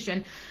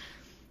conversation,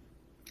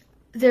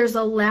 there's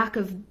a lack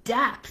of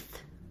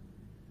depth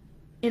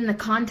in the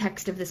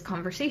context of this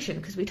conversation.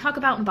 Because we talk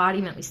about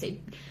embodiment, we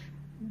say,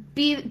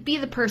 be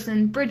the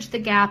person, bridge the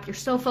gap, you're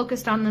so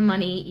focused on the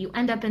money, you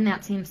end up in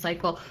that same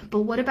cycle.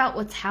 But what about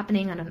what's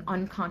happening on an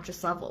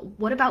unconscious level?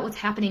 What about what's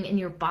happening in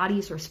your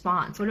body's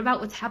response? What about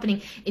what's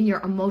happening in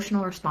your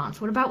emotional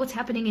response? What about what's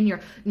happening in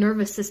your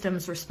nervous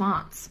system's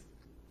response?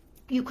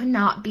 You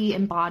cannot be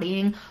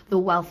embodying the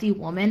wealthy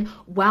woman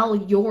while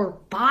your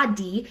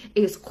body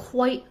is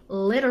quite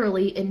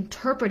literally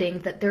interpreting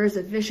that there is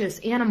a vicious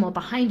animal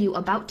behind you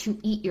about to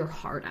eat your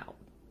heart out.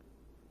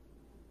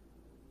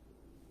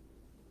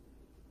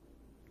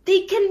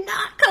 They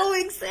cannot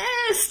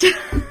coexist.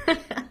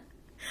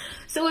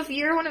 So if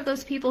you're one of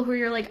those people who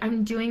you're like,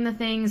 I'm doing the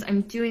things,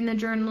 I'm doing the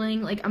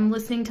journaling, like I'm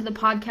listening to the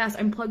podcast,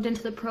 I'm plugged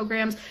into the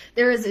programs,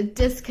 there is a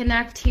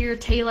disconnect here,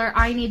 Taylor,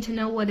 I need to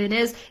know what it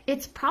is,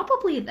 it's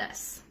probably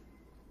this.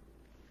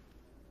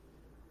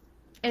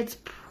 It's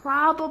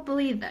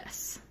probably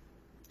this.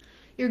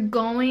 You're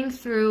going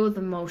through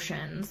the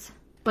motions,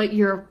 but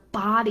your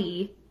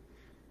body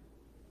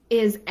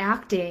is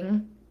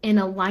acting in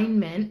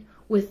alignment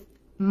with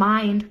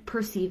mind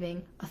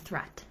perceiving a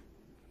threat.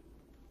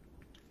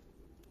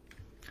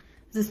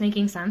 Is this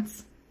making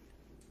sense?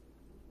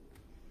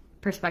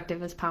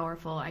 Perspective is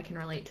powerful. I can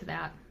relate to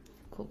that.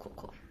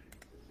 Cool.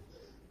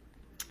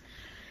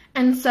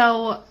 And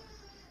so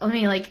let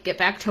me get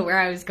back to where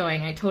I was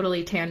going. I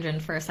totally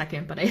tangent for a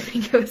second, but I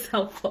think it was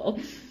helpful.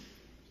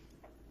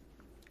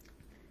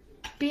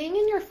 Being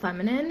in your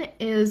feminine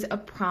is a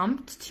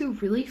prompt to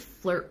really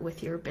flirt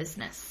with your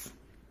business.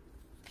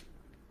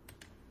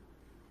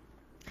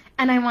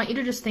 And I want you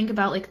to just think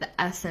about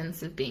the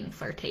essence of being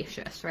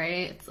flirtatious,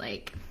 right? It's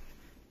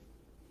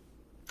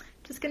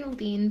just gonna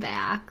lean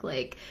back.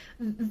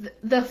 The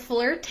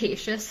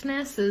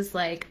flirtatiousness is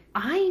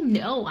I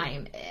know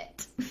I'm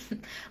it.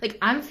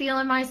 I'm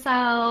feeling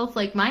myself.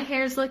 My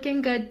hair's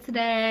looking good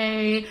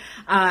today.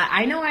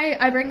 I know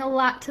I bring a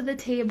lot to the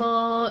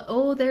table.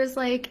 Oh, there's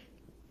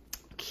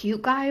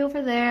cute guy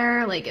over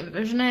there.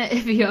 Envision it.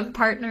 If you have a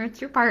partner,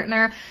 it's your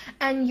partner.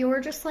 And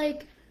you're just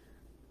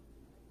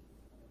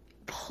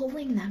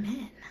pulling them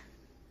in.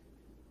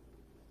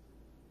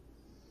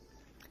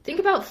 Think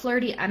about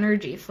flirty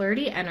energy.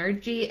 Flirty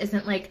energy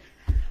isn't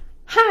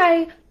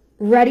hi,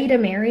 ready to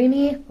marry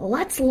me?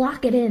 Let's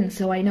lock it in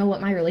so I know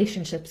what my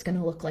relationship's going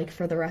to look like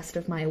for the rest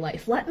of my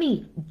life. Let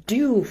me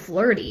do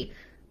flirty,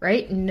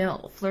 right?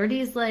 No. Flirty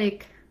is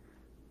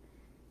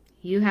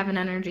you have an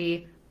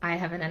energy, I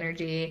have an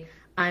energy,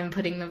 I'm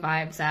putting the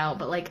vibes out,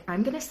 but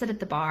I'm going to sit at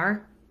the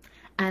bar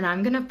and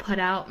I'm going to put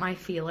out my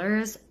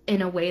feelers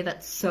in a way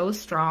that's so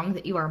strong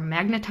that you are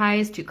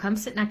magnetized to come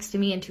sit next to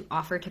me and to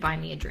offer to buy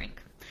me a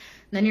drink.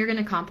 Then you're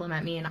going to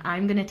compliment me and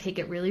I'm going to take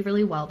it really,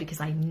 really well because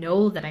I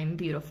know that I'm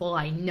beautiful.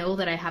 I know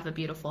that I have a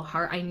beautiful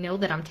heart. I know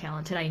that I'm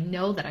talented. I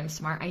know that I'm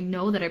smart. I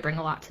know that I bring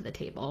a lot to the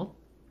table.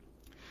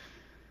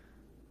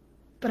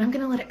 But I'm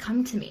going to let it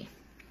come to me.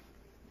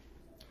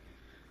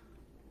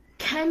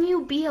 can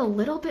you be a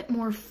little bit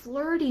more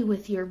flirty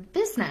with your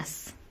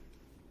business?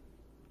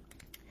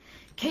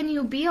 Can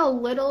you be a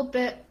little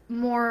bit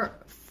more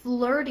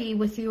flirty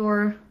with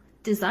your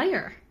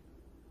desire?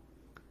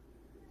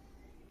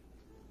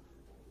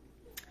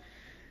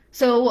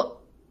 So,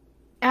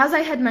 as I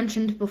had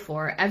mentioned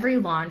before, every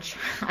launch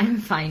I'm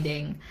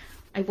finding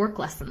I work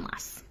less and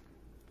less.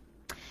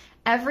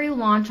 Every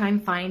launch I'm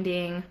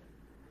finding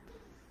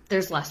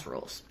there's less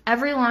rules.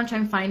 Every launch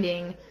I'm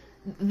finding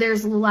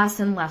there's less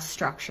and less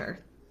structure,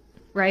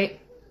 right?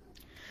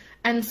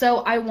 And so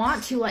I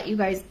want to let you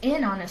guys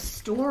in on a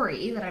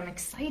story that I'm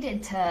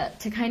excited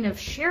to kind of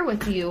share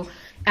with you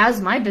as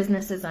my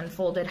business has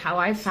unfolded, how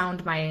I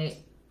found my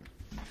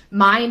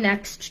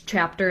next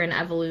chapter in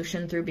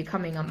evolution through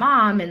becoming a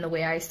mom and the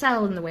way I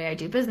sell and the way I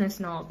do business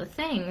and all the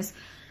things.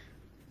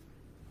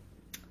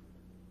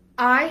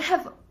 I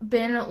have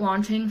been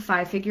launching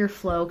 5-Figure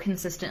Flow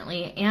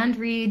consistently and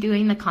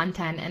redoing the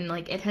content, and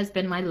like it has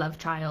been my love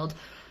child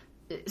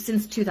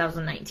since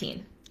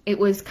 2019. It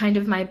was kind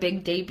of my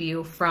big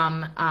debut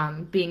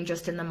from being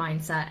just in the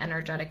mindset,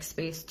 energetic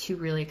space to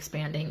really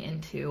expanding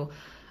into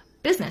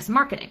business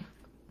marketing.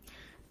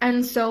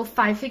 And so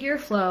 5-Figure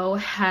Flow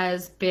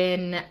has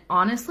been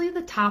honestly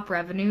the top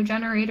revenue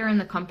generator in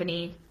the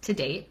company to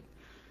date.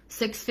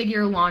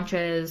 6-figure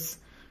launches,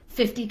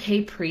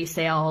 50K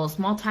pre-sales,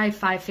 multi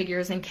 5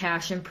 figures in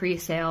cash and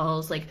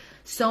pre-sales, like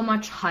so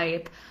much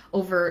hype,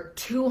 over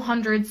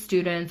 200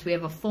 students. We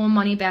have a full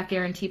money back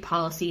guarantee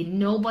policy.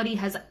 Nobody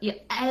has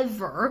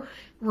ever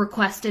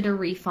requested a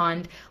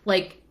refund.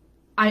 Like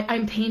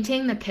I'm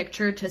painting the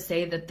picture to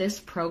say that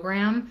this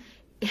program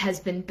has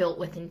been built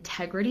with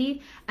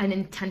integrity and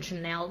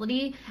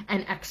intentionality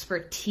and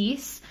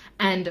expertise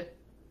and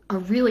a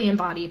really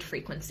embodied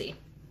frequency.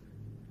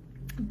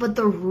 But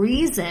the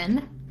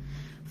reason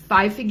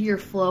 5-Figure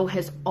Flow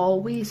has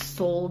always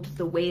sold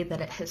the way that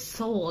it has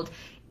sold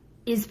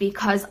is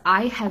because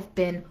I have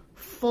been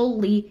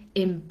fully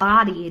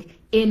embodied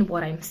in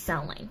what I'm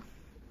selling.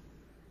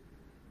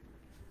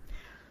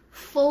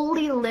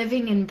 Fully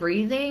living and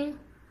breathing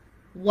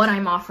what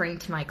I'm offering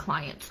to my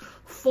clients.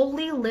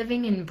 Fully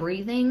living and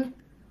breathing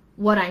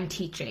what I'm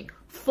teaching.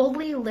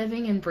 Fully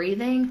living and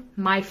breathing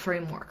my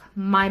framework,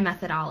 my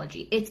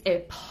methodology. It's a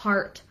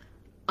part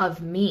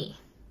of me.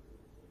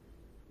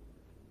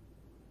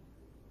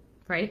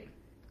 Right?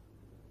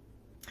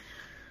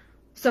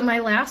 So my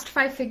last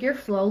 5-Figure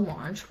Flow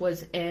launch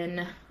was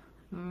in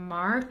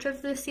March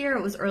of this year.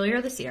 It was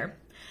earlier this year.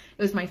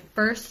 It was my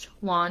first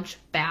launch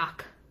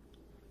back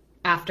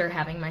after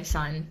having my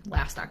son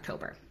last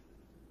October.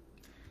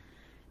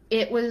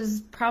 It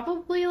was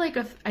probably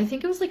I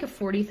think it was like a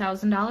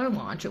 $40,000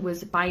 launch. It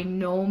was by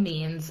no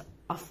means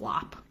a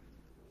flop.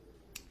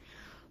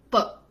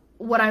 But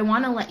what I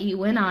want to let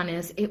you in on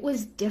is it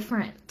was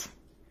different.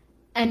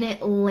 And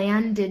it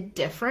landed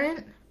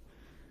different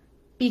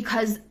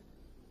because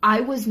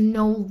I was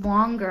no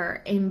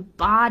longer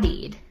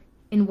embodied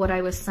in what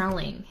I was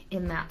selling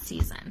in that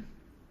season.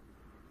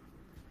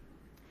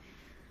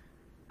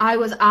 I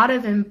was out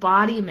of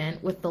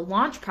embodiment with the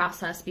launch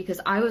process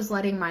because I was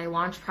letting my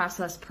launch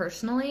process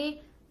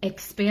personally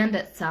expand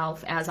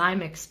itself as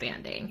I'm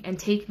expanding and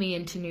take me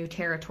into new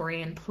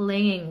territory and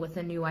playing with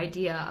a new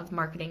idea of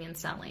marketing and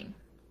selling.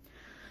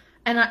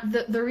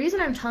 And the reason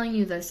I'm telling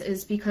you this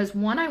is because,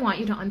 one, I want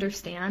you to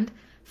understand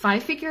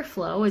 5-Figure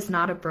Flow is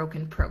not a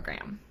broken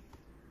program.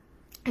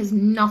 It has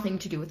nothing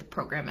to do with the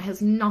program. It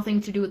has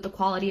nothing to do with the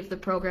quality of the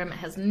program. It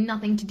has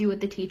nothing to do with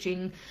the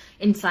teaching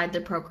inside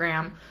the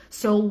program.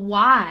 So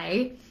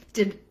why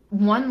did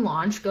one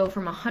launch go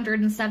from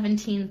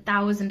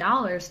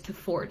 $117,000 to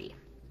 $40,000?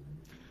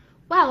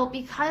 Well,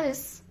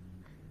 because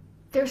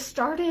there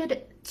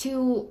started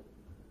to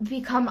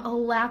become a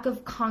lack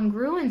of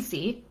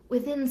congruency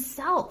within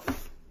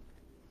self.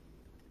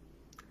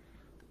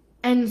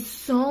 And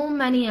so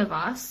many of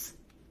us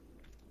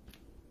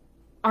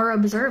are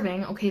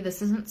observing, okay,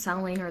 this isn't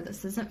selling, or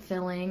this isn't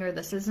filling, or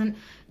this isn't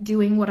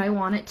doing what I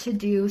want it to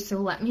do. So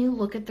let me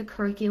look at the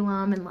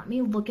curriculum, and let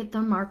me look at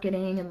the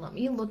marketing, and let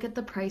me look at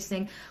the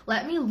pricing.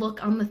 Let me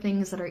look on the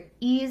things that are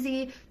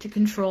easy to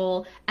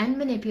control and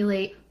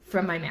manipulate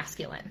from my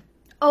masculine.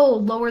 Oh,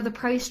 lower the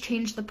price,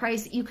 change the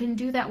price. You can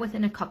do that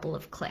within a couple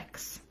of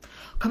clicks.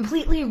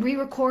 Completely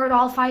re-record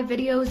all 5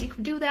 videos. You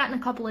can do that in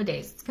a couple of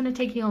days. It's going to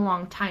take you a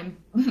long time.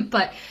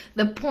 But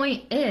the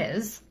point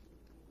is,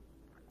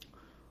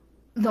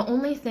 the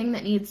only thing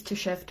that needs to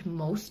shift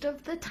most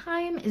of the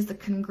time is the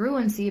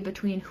congruency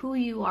between who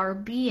you are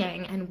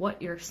being and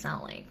what you're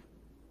selling.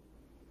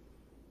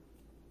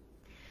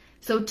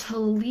 So to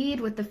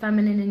lead with the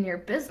feminine in your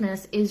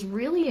business is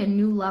really a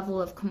new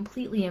level of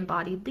completely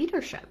embodied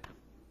leadership.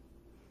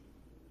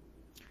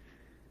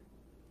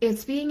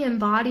 It's being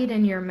embodied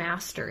in your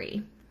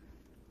mastery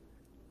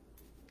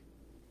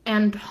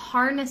and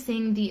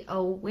harnessing the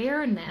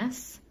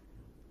awareness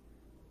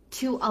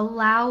to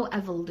allow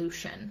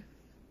evolution.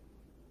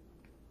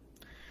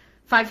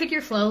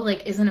 5-Figure Flow,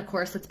 like, isn't a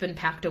course that's been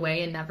packed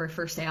away and never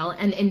for sale.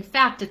 And in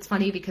fact, it's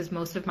funny because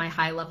most of my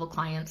high-level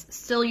clients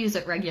still use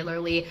it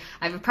regularly.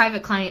 I have a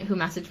private client who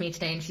messaged me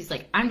today, and she's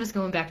like, I'm just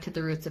going back to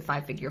the roots of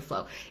 5-Figure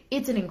Flow.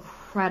 It's an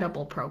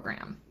incredible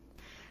program.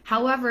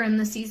 However, in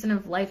the season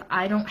of life,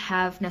 I don't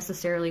have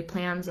necessarily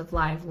plans of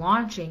live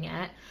launching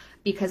it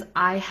because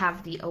I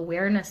have the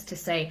awareness to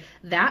say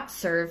that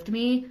served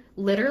me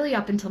literally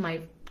up until my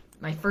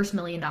first $1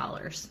 million.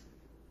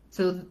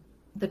 So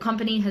the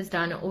company has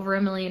done over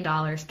 $1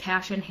 million,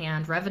 cash in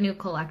hand, revenue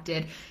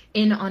collected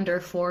in under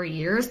 4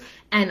 years.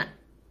 And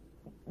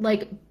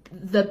like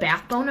the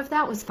backbone of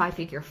that was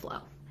 5-Figure Flow.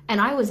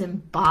 And I was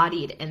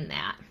embodied in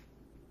that.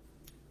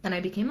 Then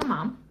I became a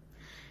mom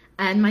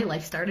and my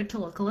life started to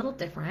look a little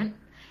different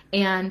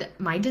and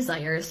my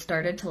desires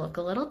started to look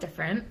a little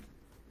different.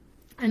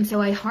 And so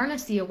I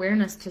harnessed the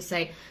awareness to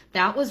say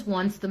that was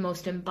once the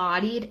most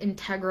embodied,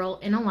 integral,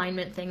 in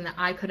alignment thing that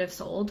I could have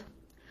sold.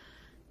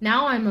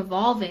 Now I'm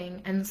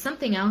evolving and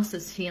something else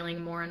is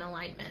feeling more in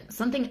alignment.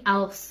 Something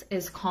else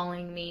is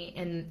calling me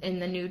in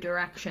the new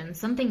direction.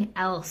 Something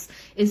else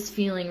is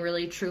feeling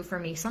really true for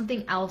me.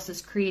 Something else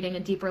is creating a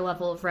deeper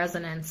level of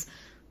resonance.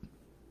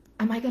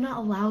 Am I going to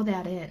allow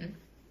that in?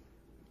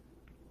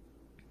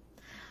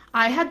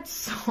 I had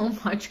so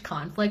much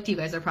conflict. You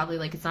guys are probably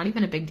like, it's not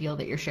even a big deal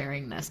that you're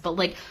sharing this. But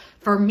like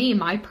for me,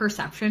 my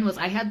perception was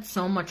I had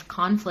so much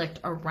conflict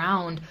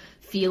around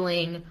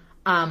feeling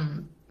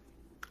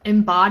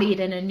embodied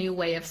in a new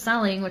way of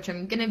selling, which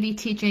I'm going to be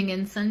teaching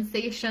in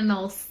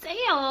Sensational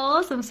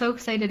Sales. I'm so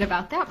excited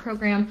about that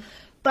program.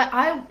 But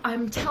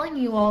I'm telling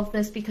you all of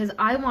this because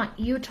I want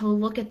you to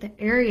look at the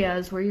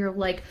areas where you're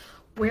like,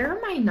 where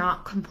am I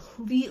not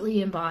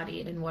completely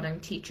embodied in what I'm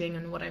teaching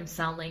and what I'm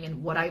selling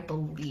and what I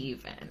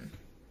believe in?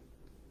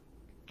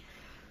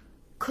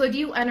 Could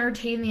you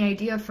entertain the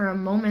idea for a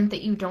moment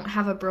that you don't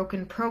have a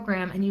broken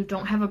program and you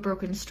don't have a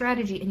broken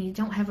strategy and you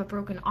don't have a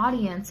broken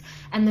audience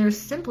and there's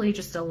simply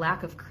just a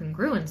lack of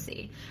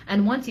congruency?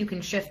 And once you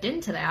can shift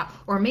into that,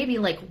 or maybe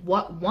like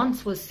what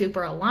once was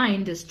super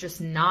aligned is just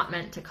not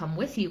meant to come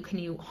with you, can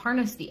you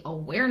harness the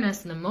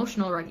awareness and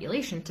emotional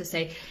regulation to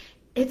say,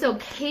 it's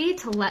okay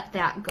to let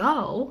that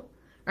go,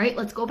 right?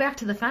 Let's go back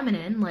to the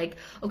feminine. Like,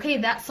 okay,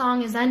 that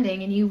song is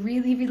ending and you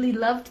really, really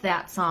loved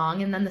that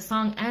song. And then the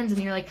song ends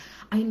and you're like,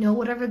 I know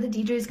whatever the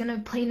DJ is going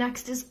to play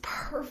next is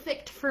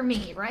perfect for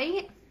me,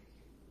 right?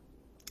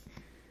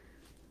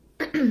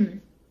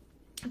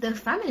 The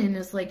feminine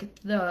is like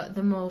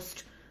the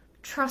most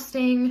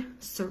trusting,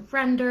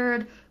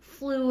 surrendered,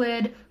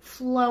 fluid,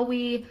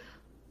 flowy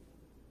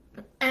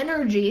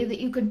energy that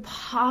you could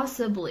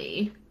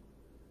possibly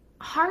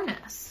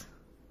harness.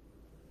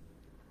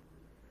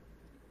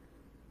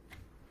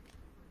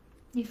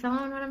 You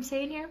following what I'm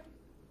saying here?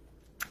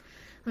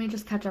 Let me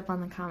just catch up on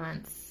the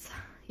comments.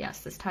 Yes,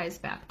 this ties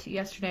back to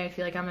yesterday. I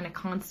feel like I'm in a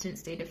constant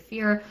state of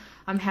fear.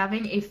 I'm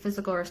having a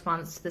physical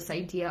response to this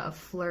idea of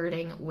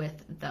flirting with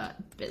the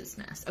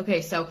business.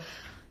 Okay, so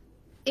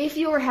if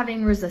you're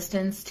having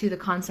resistance to the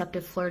concept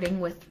of flirting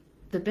with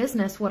the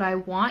business, what I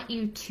want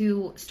you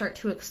to start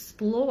to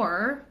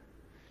explore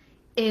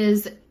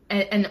is,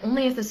 and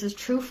only if this is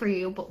true for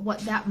you, but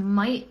what that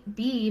might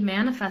be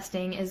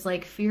manifesting is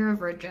like fear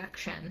of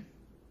rejection.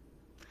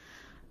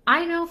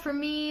 I know for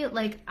me,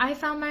 like, I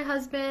found my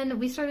husband,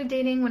 we started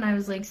dating when I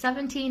was like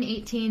 17,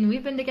 18,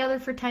 we've been together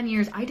for 10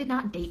 years. I did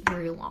not date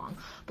very long,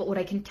 but what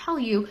I can tell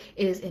you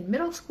is in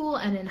middle school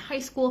and in high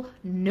school,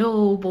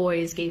 no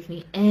boys gave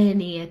me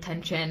any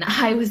attention.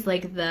 I was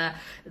like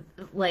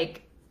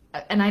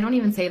and I don't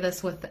even say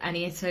this with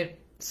any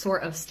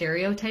sort of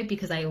stereotype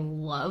because I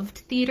loved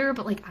theater,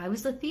 but like I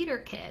was a theater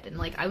kid and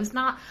like I was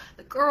not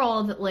the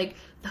girl that like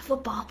the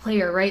football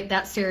player, right?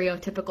 That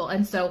stereotypical.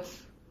 And so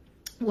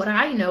what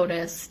I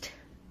noticed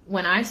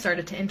when I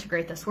started to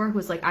integrate this work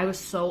was like I was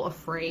so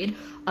afraid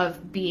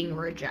of being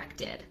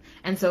rejected.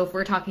 And so if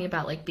we're talking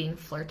about like being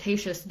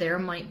flirtatious, there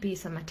might be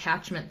some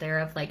attachment there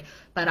of like,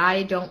 but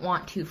I don't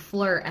want to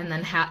flirt and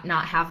then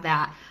not have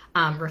that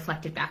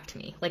reflected back to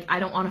me. Like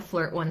I don't want to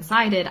flirt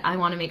one-sided. I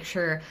want to make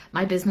sure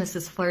my business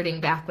is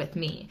flirting back with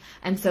me.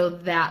 And so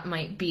that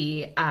might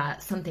be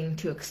something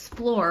to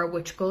explore,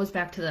 which goes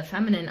back to the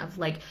feminine of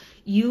like,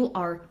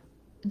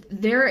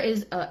 there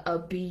is a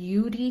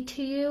beauty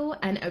to you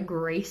and a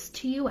grace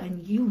to you,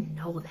 and you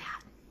know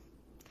that.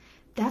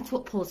 That's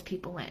what pulls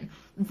people in.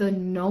 The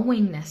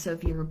knowingness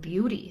of your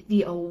beauty,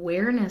 the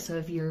awareness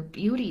of your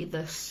beauty,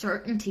 the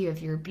certainty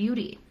of your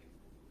beauty.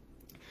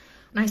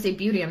 When I say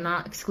beauty, I'm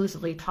not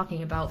exclusively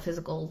talking about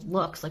physical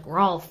looks. Like, we're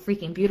all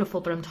freaking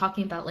beautiful, but I'm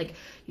talking about like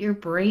your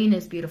brain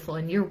is beautiful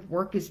and your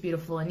work is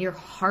beautiful and your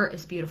heart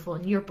is beautiful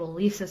and your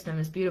belief system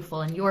is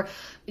beautiful and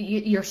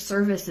your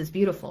service is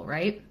beautiful,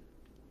 right?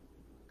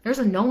 There's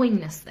a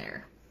knowingness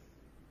there.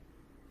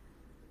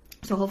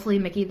 So hopefully,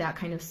 Mickey, that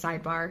kind of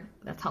sidebar,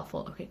 that's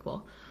helpful. Okay,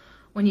 cool.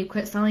 When you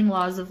quit selling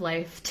Laws of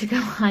Life to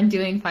go on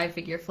doing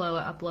 5-Figure Flow,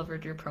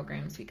 up-leveled your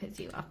programs because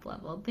you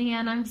up-leveled.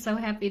 Leanne, I'm so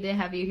happy to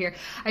have you here.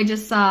 I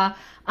just saw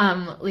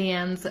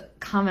Leanne's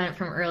comment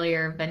from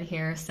earlier, been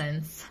here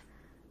since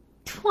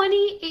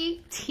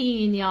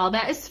 2018, y'all.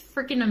 That is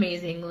freaking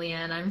amazing,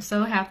 Leanne. I'm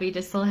so happy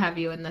to still have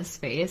you in this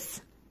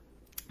space.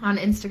 On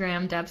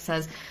Instagram, Deb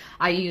says,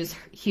 I use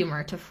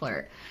humor to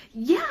flirt.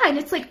 Yeah, and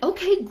it's like,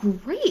 okay,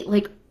 great.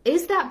 Like,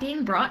 is that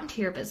being brought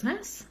into your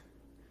business?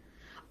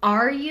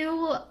 Are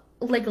you,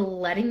 like,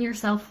 letting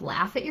yourself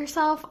laugh at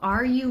yourself?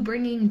 Are you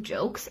bringing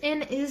jokes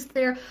in? Is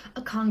there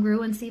a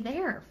congruency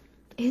there?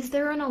 Is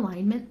there an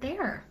alignment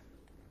there?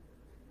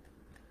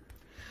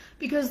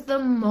 Because the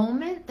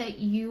moment that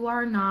you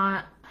are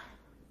not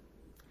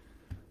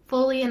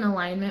fully in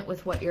alignment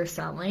with what you're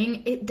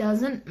selling, it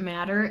doesn't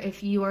matter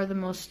if you are the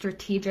most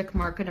strategic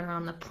marketer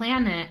on the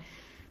planet,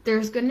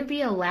 there's going to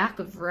be a lack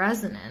of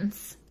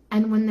resonance.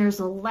 And when there's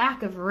a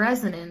lack of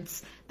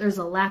resonance, there's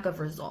a lack of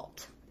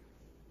result.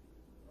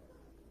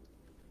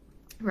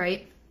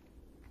 Right?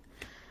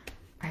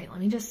 All right, let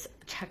me just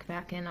check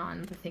back in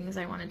on the things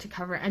I wanted to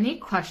cover. Any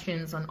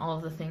questions on all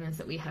of the things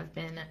that we have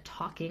been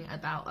talking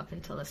about up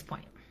until this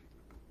point?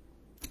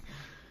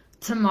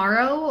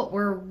 Tomorrow,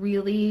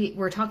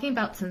 we're talking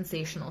about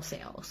sensational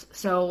sales.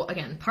 So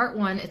again, part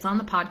 1, it's on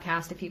the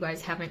podcast. If you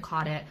guys haven't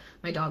caught it,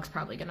 my dog's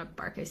probably going to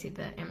bark. I see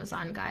the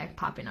Amazon guy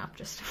popping up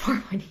just to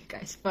forewarn you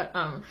guys. But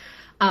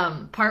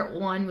part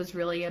 1 was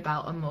really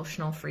about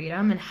emotional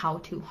freedom and how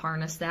to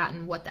harness that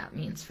and what that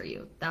means for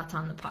you. That's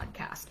on the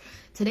podcast.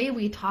 Today,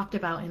 we talked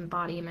about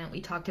embodiment.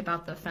 We talked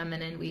about the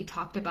feminine. We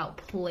talked about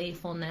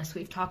playfulness.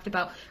 We've talked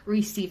about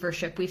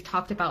receivership. We've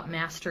talked about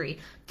mastery.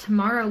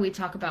 Tomorrow, we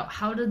talk about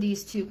how do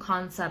these two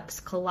concepts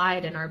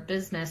collide in our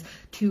business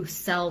to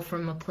sell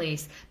from a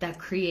place that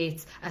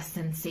creates a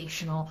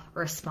sensational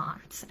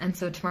response. And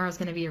so tomorrow is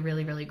going to be a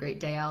really, really great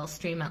day. I'll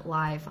stream it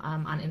live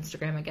on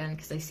Instagram again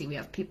because I see we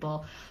have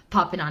people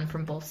popping on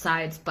from both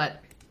sides.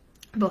 But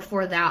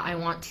before that, I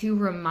want to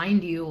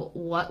remind you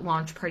what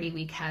Launch Party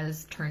Week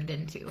has turned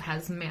into,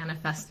 has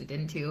manifested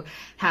into,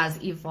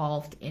 has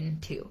evolved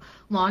into.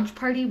 Launch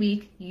Party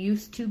Week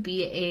used to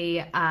be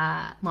a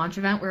launch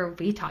event where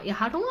we taught you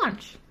how to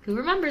launch. Who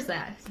remembers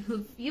that?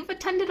 If you've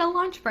attended a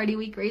Launch Party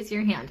Week, raise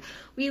your hand.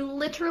 We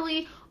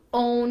literally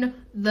own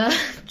the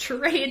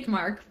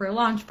trademark for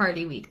Launch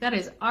Party Week. That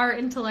is our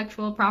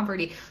intellectual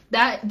property.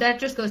 That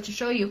just goes to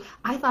show you,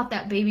 I thought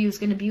that baby was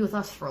going to be with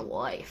us for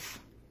life.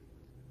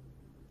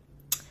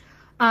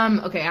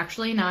 Okay,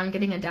 actually, now I'm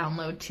getting a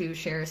download to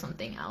share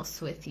something else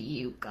with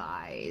you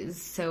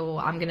guys. So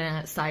I'm going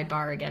to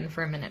sidebar again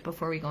for a minute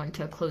before we go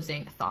into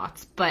closing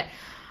thoughts. But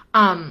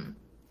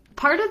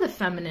part of the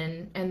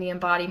feminine and the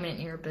embodiment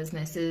in your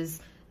business is,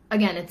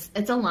 again,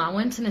 it's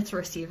allowance and it's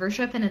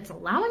receivership, and it's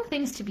allowing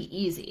things to be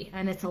easy,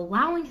 and it's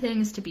allowing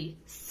things to be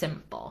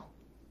simple.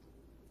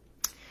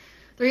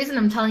 The reason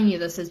I'm telling you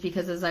this is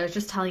because, as I was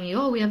just telling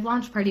you, we have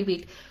Launch Party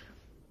Week.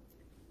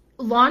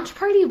 Launch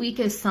Party Week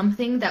is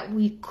something that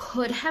we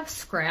could have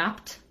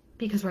scrapped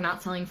because we're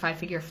not selling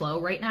 5-figure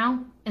flow right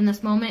now in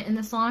this moment, in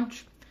this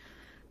launch.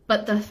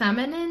 But the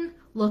feminine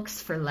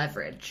looks for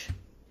leverage.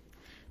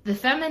 The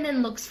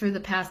feminine looks for the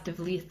path of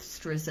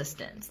least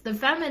resistance. The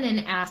feminine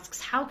asks,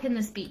 how can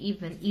this be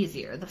even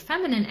easier? The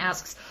feminine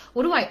asks,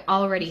 what do I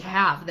already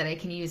have that I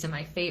can use in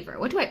my favor?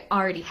 What do I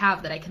already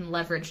have that I can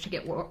leverage to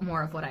get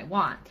more of what I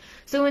want?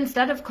 So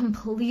instead of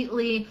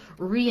completely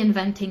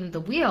reinventing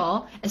the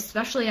wheel,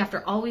 especially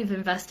after all we've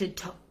invested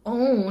to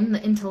own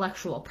the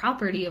intellectual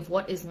property of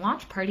what is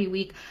Launch Party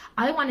Week,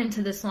 I went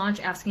into this launch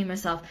asking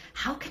myself,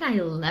 how can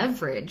I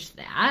leverage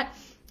that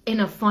in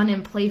a fun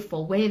and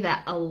playful way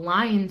that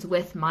aligns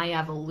with my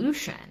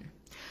evolution?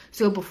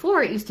 So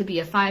before, it used to be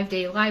a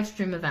 5-day live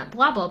stream event,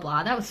 blah, blah,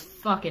 blah. That was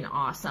fucking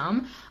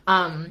awesome.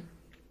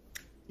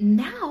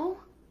 Now,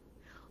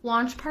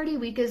 Launch Party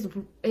Week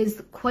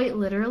is quite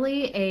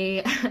literally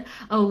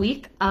a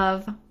week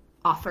of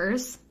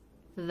offers.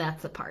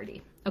 That's a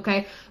party.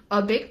 Okay,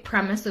 a big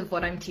premise of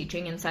what I'm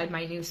teaching inside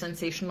my new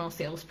Sensational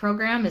Sales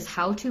program is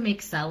how to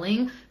make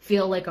selling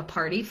feel like a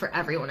party for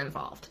everyone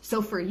involved.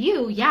 So for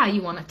you, yeah,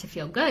 you want it to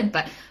feel good,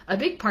 but a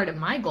big part of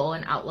my goal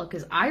and outlook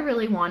is I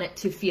really want it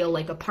to feel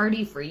like a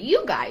party for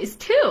you guys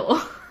too.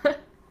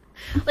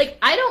 Like,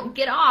 I don't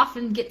get off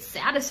and get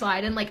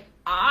satisfied and like,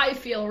 I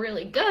feel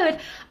really good.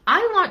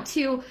 I want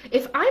to,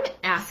 if I'm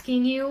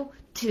asking you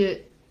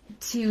to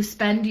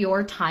spend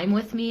your time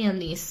with me in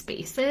these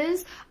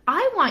spaces,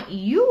 I want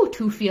you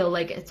to feel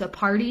like it's a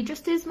party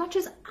just as much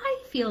as I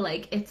feel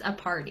like it's a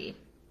party.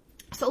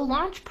 So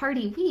Launch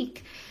Party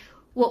Week,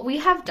 what we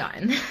have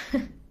done,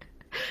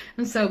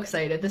 I'm so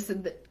excited.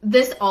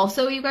 This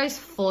also, you guys,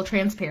 full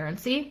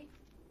transparency.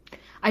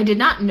 I did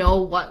not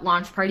know what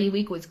Launch Party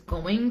Week was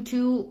going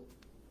to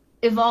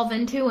evolve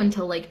into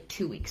until like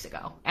 2 weeks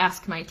ago.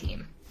 Ask my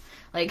team.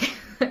 Like,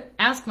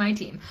 ask my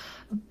team.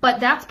 But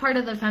that's part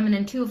of the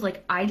feminine too, of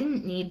like, I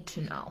didn't need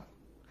to know.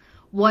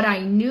 What I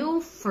knew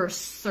for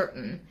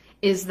certain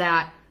is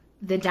that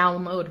the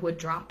download would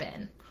drop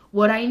in.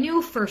 What I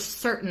knew for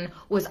certain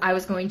was I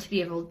was going to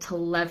be able to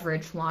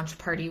leverage Launch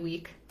Party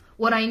Week.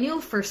 What I knew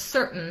for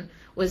certain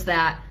was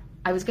that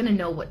I was going to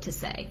know what to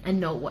say and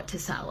know what to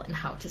sell and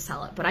how to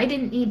sell it. But I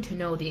didn't need to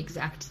know the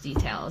exact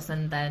details,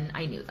 and then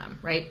I knew them,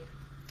 right?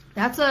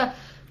 That's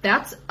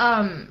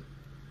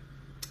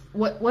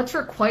what's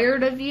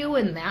required of you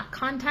in that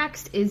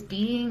context is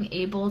being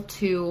able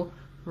to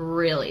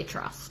really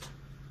trust.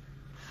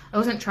 I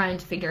wasn't trying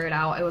to figure it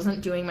out. I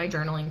wasn't doing my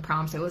journaling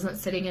prompts. I wasn't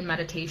sitting in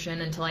meditation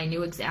until I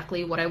knew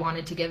exactly what I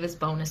wanted to give as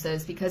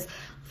bonuses, because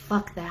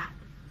fuck that.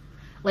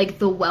 Like,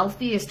 the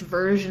wealthiest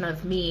version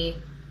of me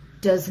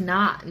does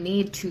not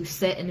need to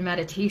sit in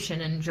meditation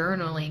and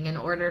journaling in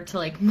order to,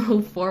 like,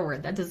 move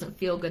forward. That doesn't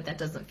feel good. That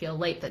doesn't feel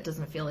light. That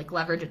doesn't feel like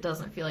leverage. It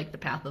doesn't feel like the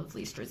path of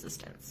least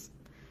resistance.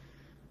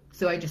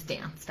 So I just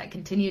danced. I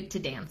continued to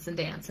dance and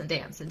dance and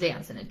dance and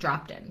dance, and it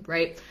dropped in,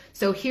 right?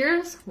 So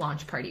here's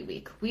launch party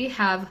week.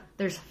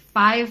 There's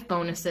 5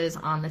 bonuses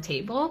on the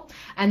table,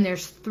 and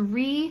there's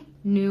 3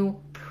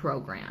 new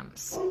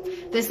programs.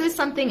 This is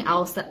something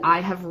else that I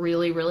have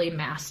really, really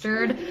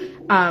mastered.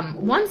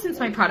 One, since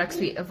my product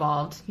suite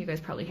evolved, you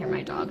guys probably hear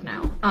my dog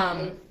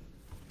now,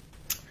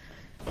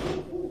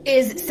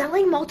 is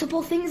selling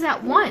multiple things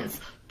at once.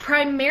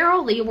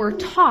 Primarily, we're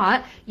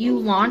taught you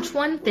launch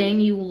one thing,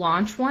 you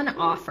launch one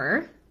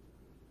offer,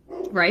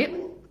 right?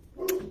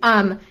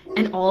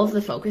 And all of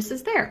the focus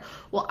is there.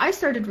 Well, I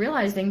started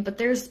realizing, but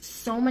there's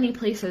so many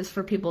places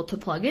for people to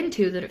plug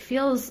into that it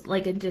feels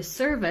like a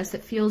disservice.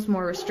 It feels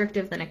more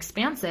restrictive than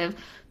expansive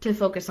to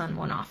focus on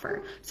one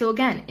offer. So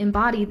again,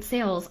 embodied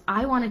sales,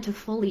 I wanted to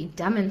fully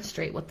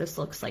demonstrate what this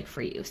looks like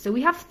for you. So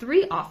we have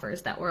 3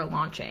 offers that we're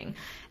launching.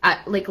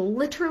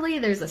 Literally,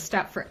 there's a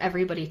step for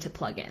everybody to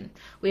plug in.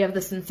 We have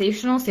the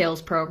Sensational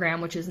Sales Program,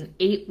 which is an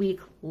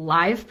 8-week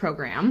live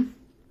program.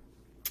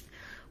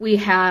 We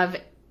have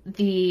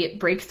the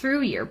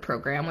Breakthrough Year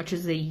Program, which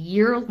is a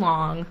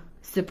year-long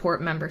support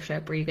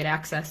membership where you get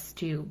access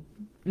to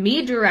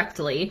me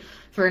directly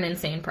for an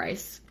insane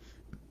price.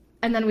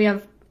 And then we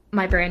have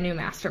my brand new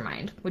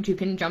mastermind, which you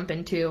can jump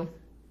into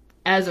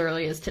as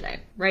early as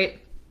today,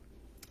 right?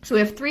 So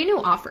we have 3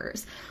 new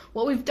offers.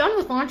 What we've done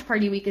with Launch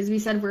Party Week is we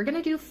said we're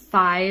going to do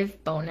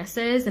 5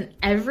 bonuses, and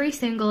every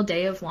single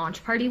day of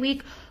Launch Party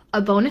Week,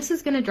 a bonus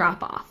is going to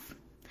drop off.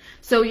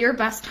 So your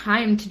best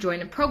time to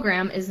join a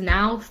program is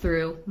now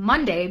through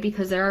Monday,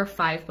 because there are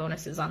 5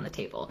 bonuses on the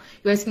table.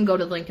 You guys can go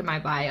to the link in my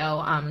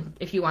bio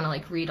if you want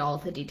to read all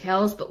of the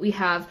details. But we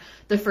have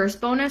the first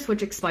bonus,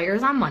 which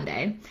expires on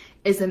Monday,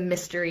 is a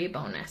mystery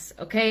bonus,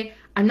 okay?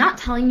 I'm not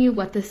telling you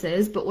what this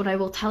is, but what I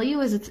will tell you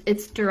is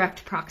it's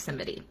direct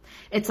proximity.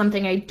 It's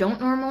something I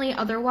don't normally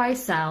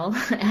otherwise sell,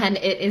 and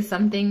it is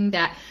something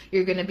that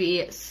you're going to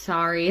be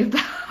sorry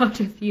about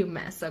if you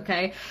miss,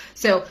 okay?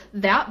 So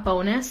that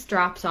bonus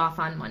drops off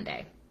on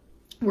Monday.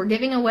 We're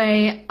giving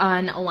away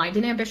an Aligned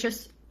and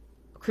Ambitious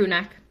crew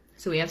neck,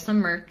 so we have some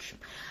merch.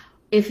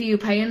 If you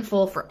pay in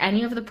full for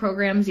any of the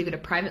programs, you get a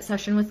private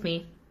session with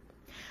me.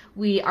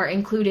 We are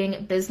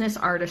including Business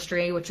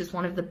Artistry, which is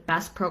one of the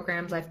best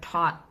programs I've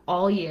taught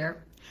all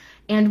year.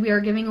 And we are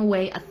giving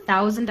away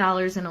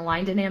 $1,000 in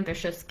Aligned and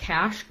Ambitious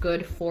cash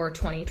good for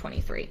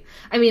 2023.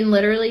 I mean,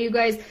 literally, you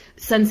guys,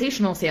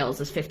 Sensational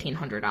Sales is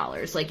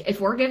 $1,500. Like,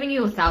 if we're giving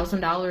you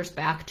 $1,000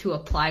 back to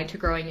apply to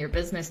growing your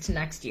business to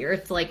next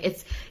year,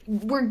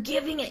 we're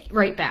giving it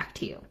right back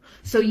to you.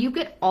 So you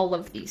get all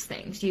of these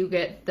things. You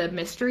get the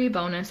mystery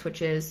bonus,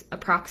 which is a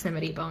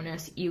proximity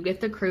bonus. You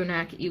get the crew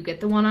neck. You get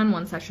the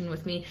one-on-one session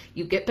with me.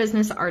 You get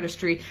Business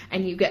Artistry,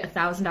 and you get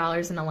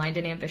 $1,000 in Aligned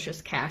and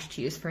Ambitious cash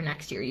to use for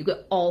next year. You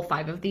get all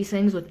 5 of these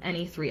things with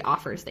any 3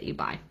 offers that you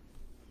buy.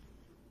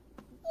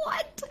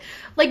 What?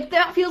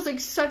 That feels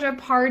like such a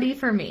party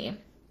for me.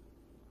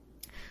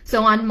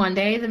 So on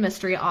Monday, the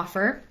mystery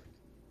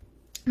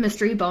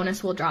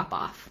bonus will drop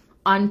off.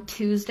 On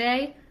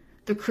Tuesday,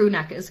 the crew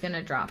neck is going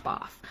to drop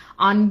off.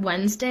 On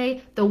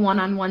Wednesday, the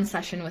one-on-one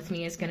session with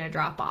me is going to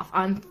drop off.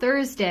 On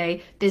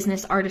Thursday,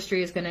 Business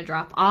Artistry is going to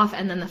drop off.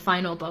 And then the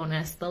final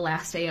bonus, the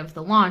last day of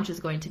the launch, is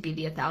going to be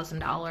the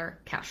 $1,000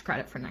 cash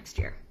credit for next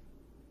year.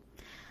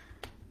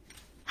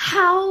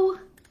 How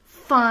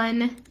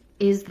fun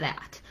is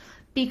that?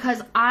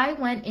 Because I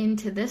went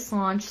into this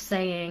launch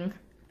saying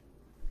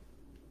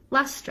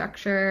less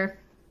structure,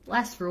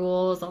 less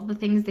rules, all the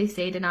things they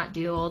say to not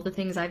do, all the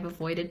things I've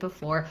avoided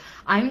before.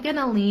 I'm going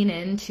to lean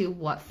into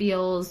what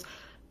feels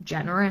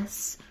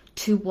generous,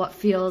 to what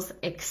feels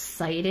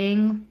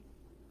exciting,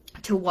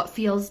 to what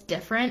feels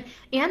different.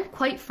 And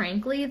quite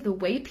frankly, the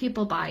way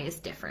people buy is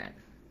different.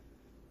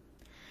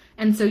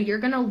 And so you're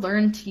going to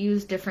learn to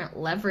use different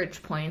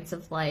leverage points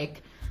of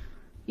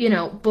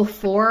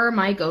before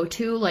my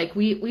go-to,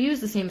 we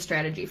use the same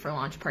strategy for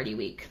Launch Party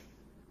Week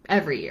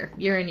every year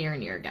and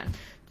year again.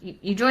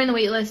 You join the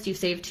wait list, you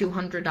save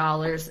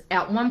 $200.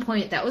 At one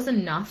point, that was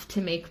enough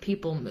to make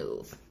people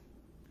move.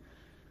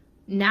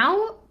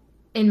 Now,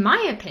 in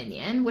my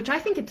opinion, which I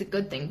think it's a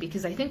good thing,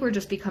 because I think we're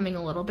just becoming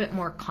a little bit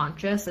more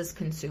conscious as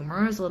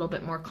consumers, a little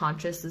bit more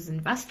conscious as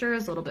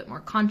investors, a little bit more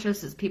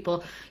conscious as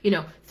people,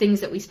 things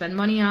that we spend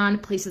money on,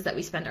 places that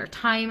we spend our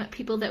time,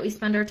 people that we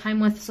spend our time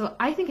with. So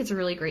I think it's a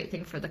really great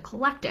thing for the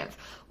collective.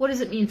 What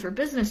does it mean for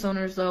business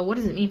owners, though? What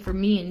does it mean for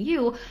me and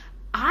you?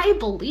 I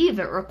believe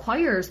it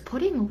requires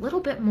putting a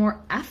little bit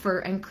more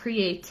effort and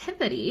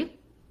creativity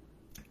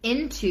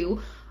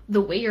into the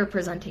way you're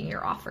presenting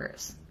your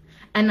offers.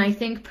 And I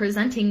think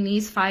presenting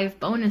these 5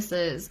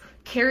 bonuses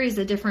carries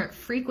a different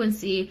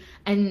frequency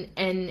and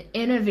an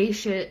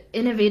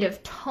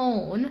innovative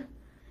tone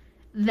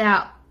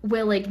that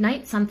will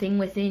ignite something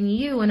within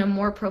you in a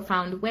more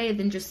profound way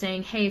than just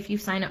saying, hey, if you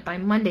sign up by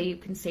Monday, you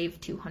can save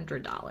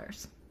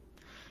 $200.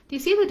 Do you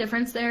see the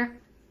difference there?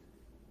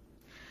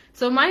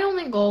 So my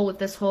only goal with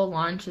this whole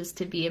launch is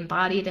to be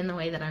embodied in the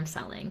way that I'm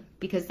selling,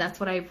 because that's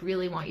what I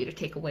really want you to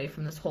take away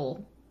from this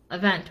whole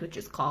event, which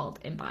is called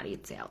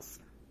Embodied Sales.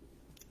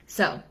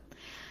 So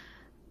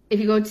if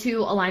you go to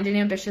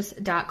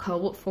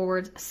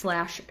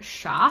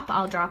alignedandambitious.co/shop,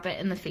 I'll drop it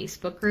in the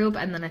Facebook group,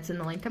 and then it's in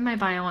the link in my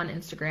bio on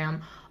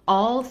Instagram.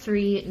 All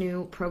 3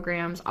 new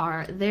programs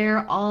are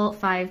there. All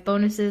 5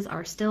 bonuses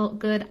are still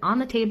good on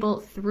the table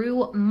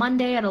through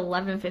Monday at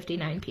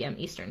 11:59 p.m.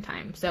 Eastern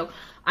Time. So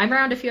I'm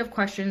around if you have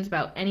questions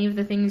about any of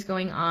the things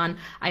going on.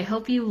 I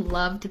hope you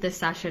loved this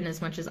session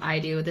as much as I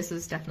do. This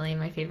is definitely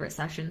my favorite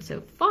session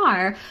so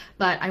far,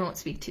 but I won't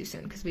speak too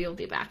soon because we will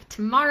be back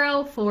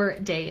tomorrow for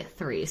day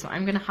 3. So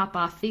I'm going to hop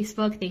off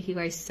Facebook. Thank you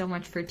guys so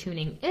much for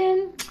tuning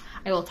in.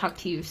 I will talk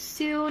to you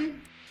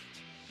soon.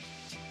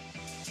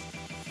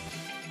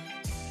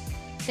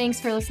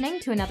 Thanks for listening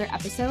to another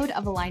episode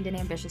of Aligned and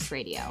Ambitious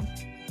Radio.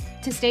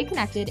 To stay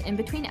connected in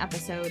between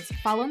episodes,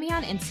 follow me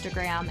on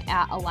Instagram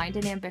at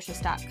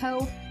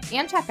alignedandambitious.co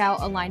and check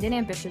out Aligned and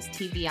Ambitious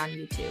TV on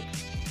YouTube.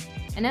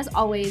 And as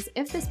always,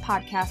 if this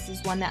podcast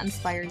is one that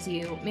inspires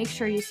you, make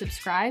sure you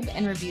subscribe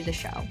and review the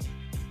show.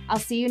 I'll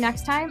see you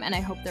next time, and I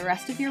hope the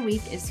rest of your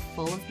week is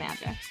full of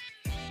magic.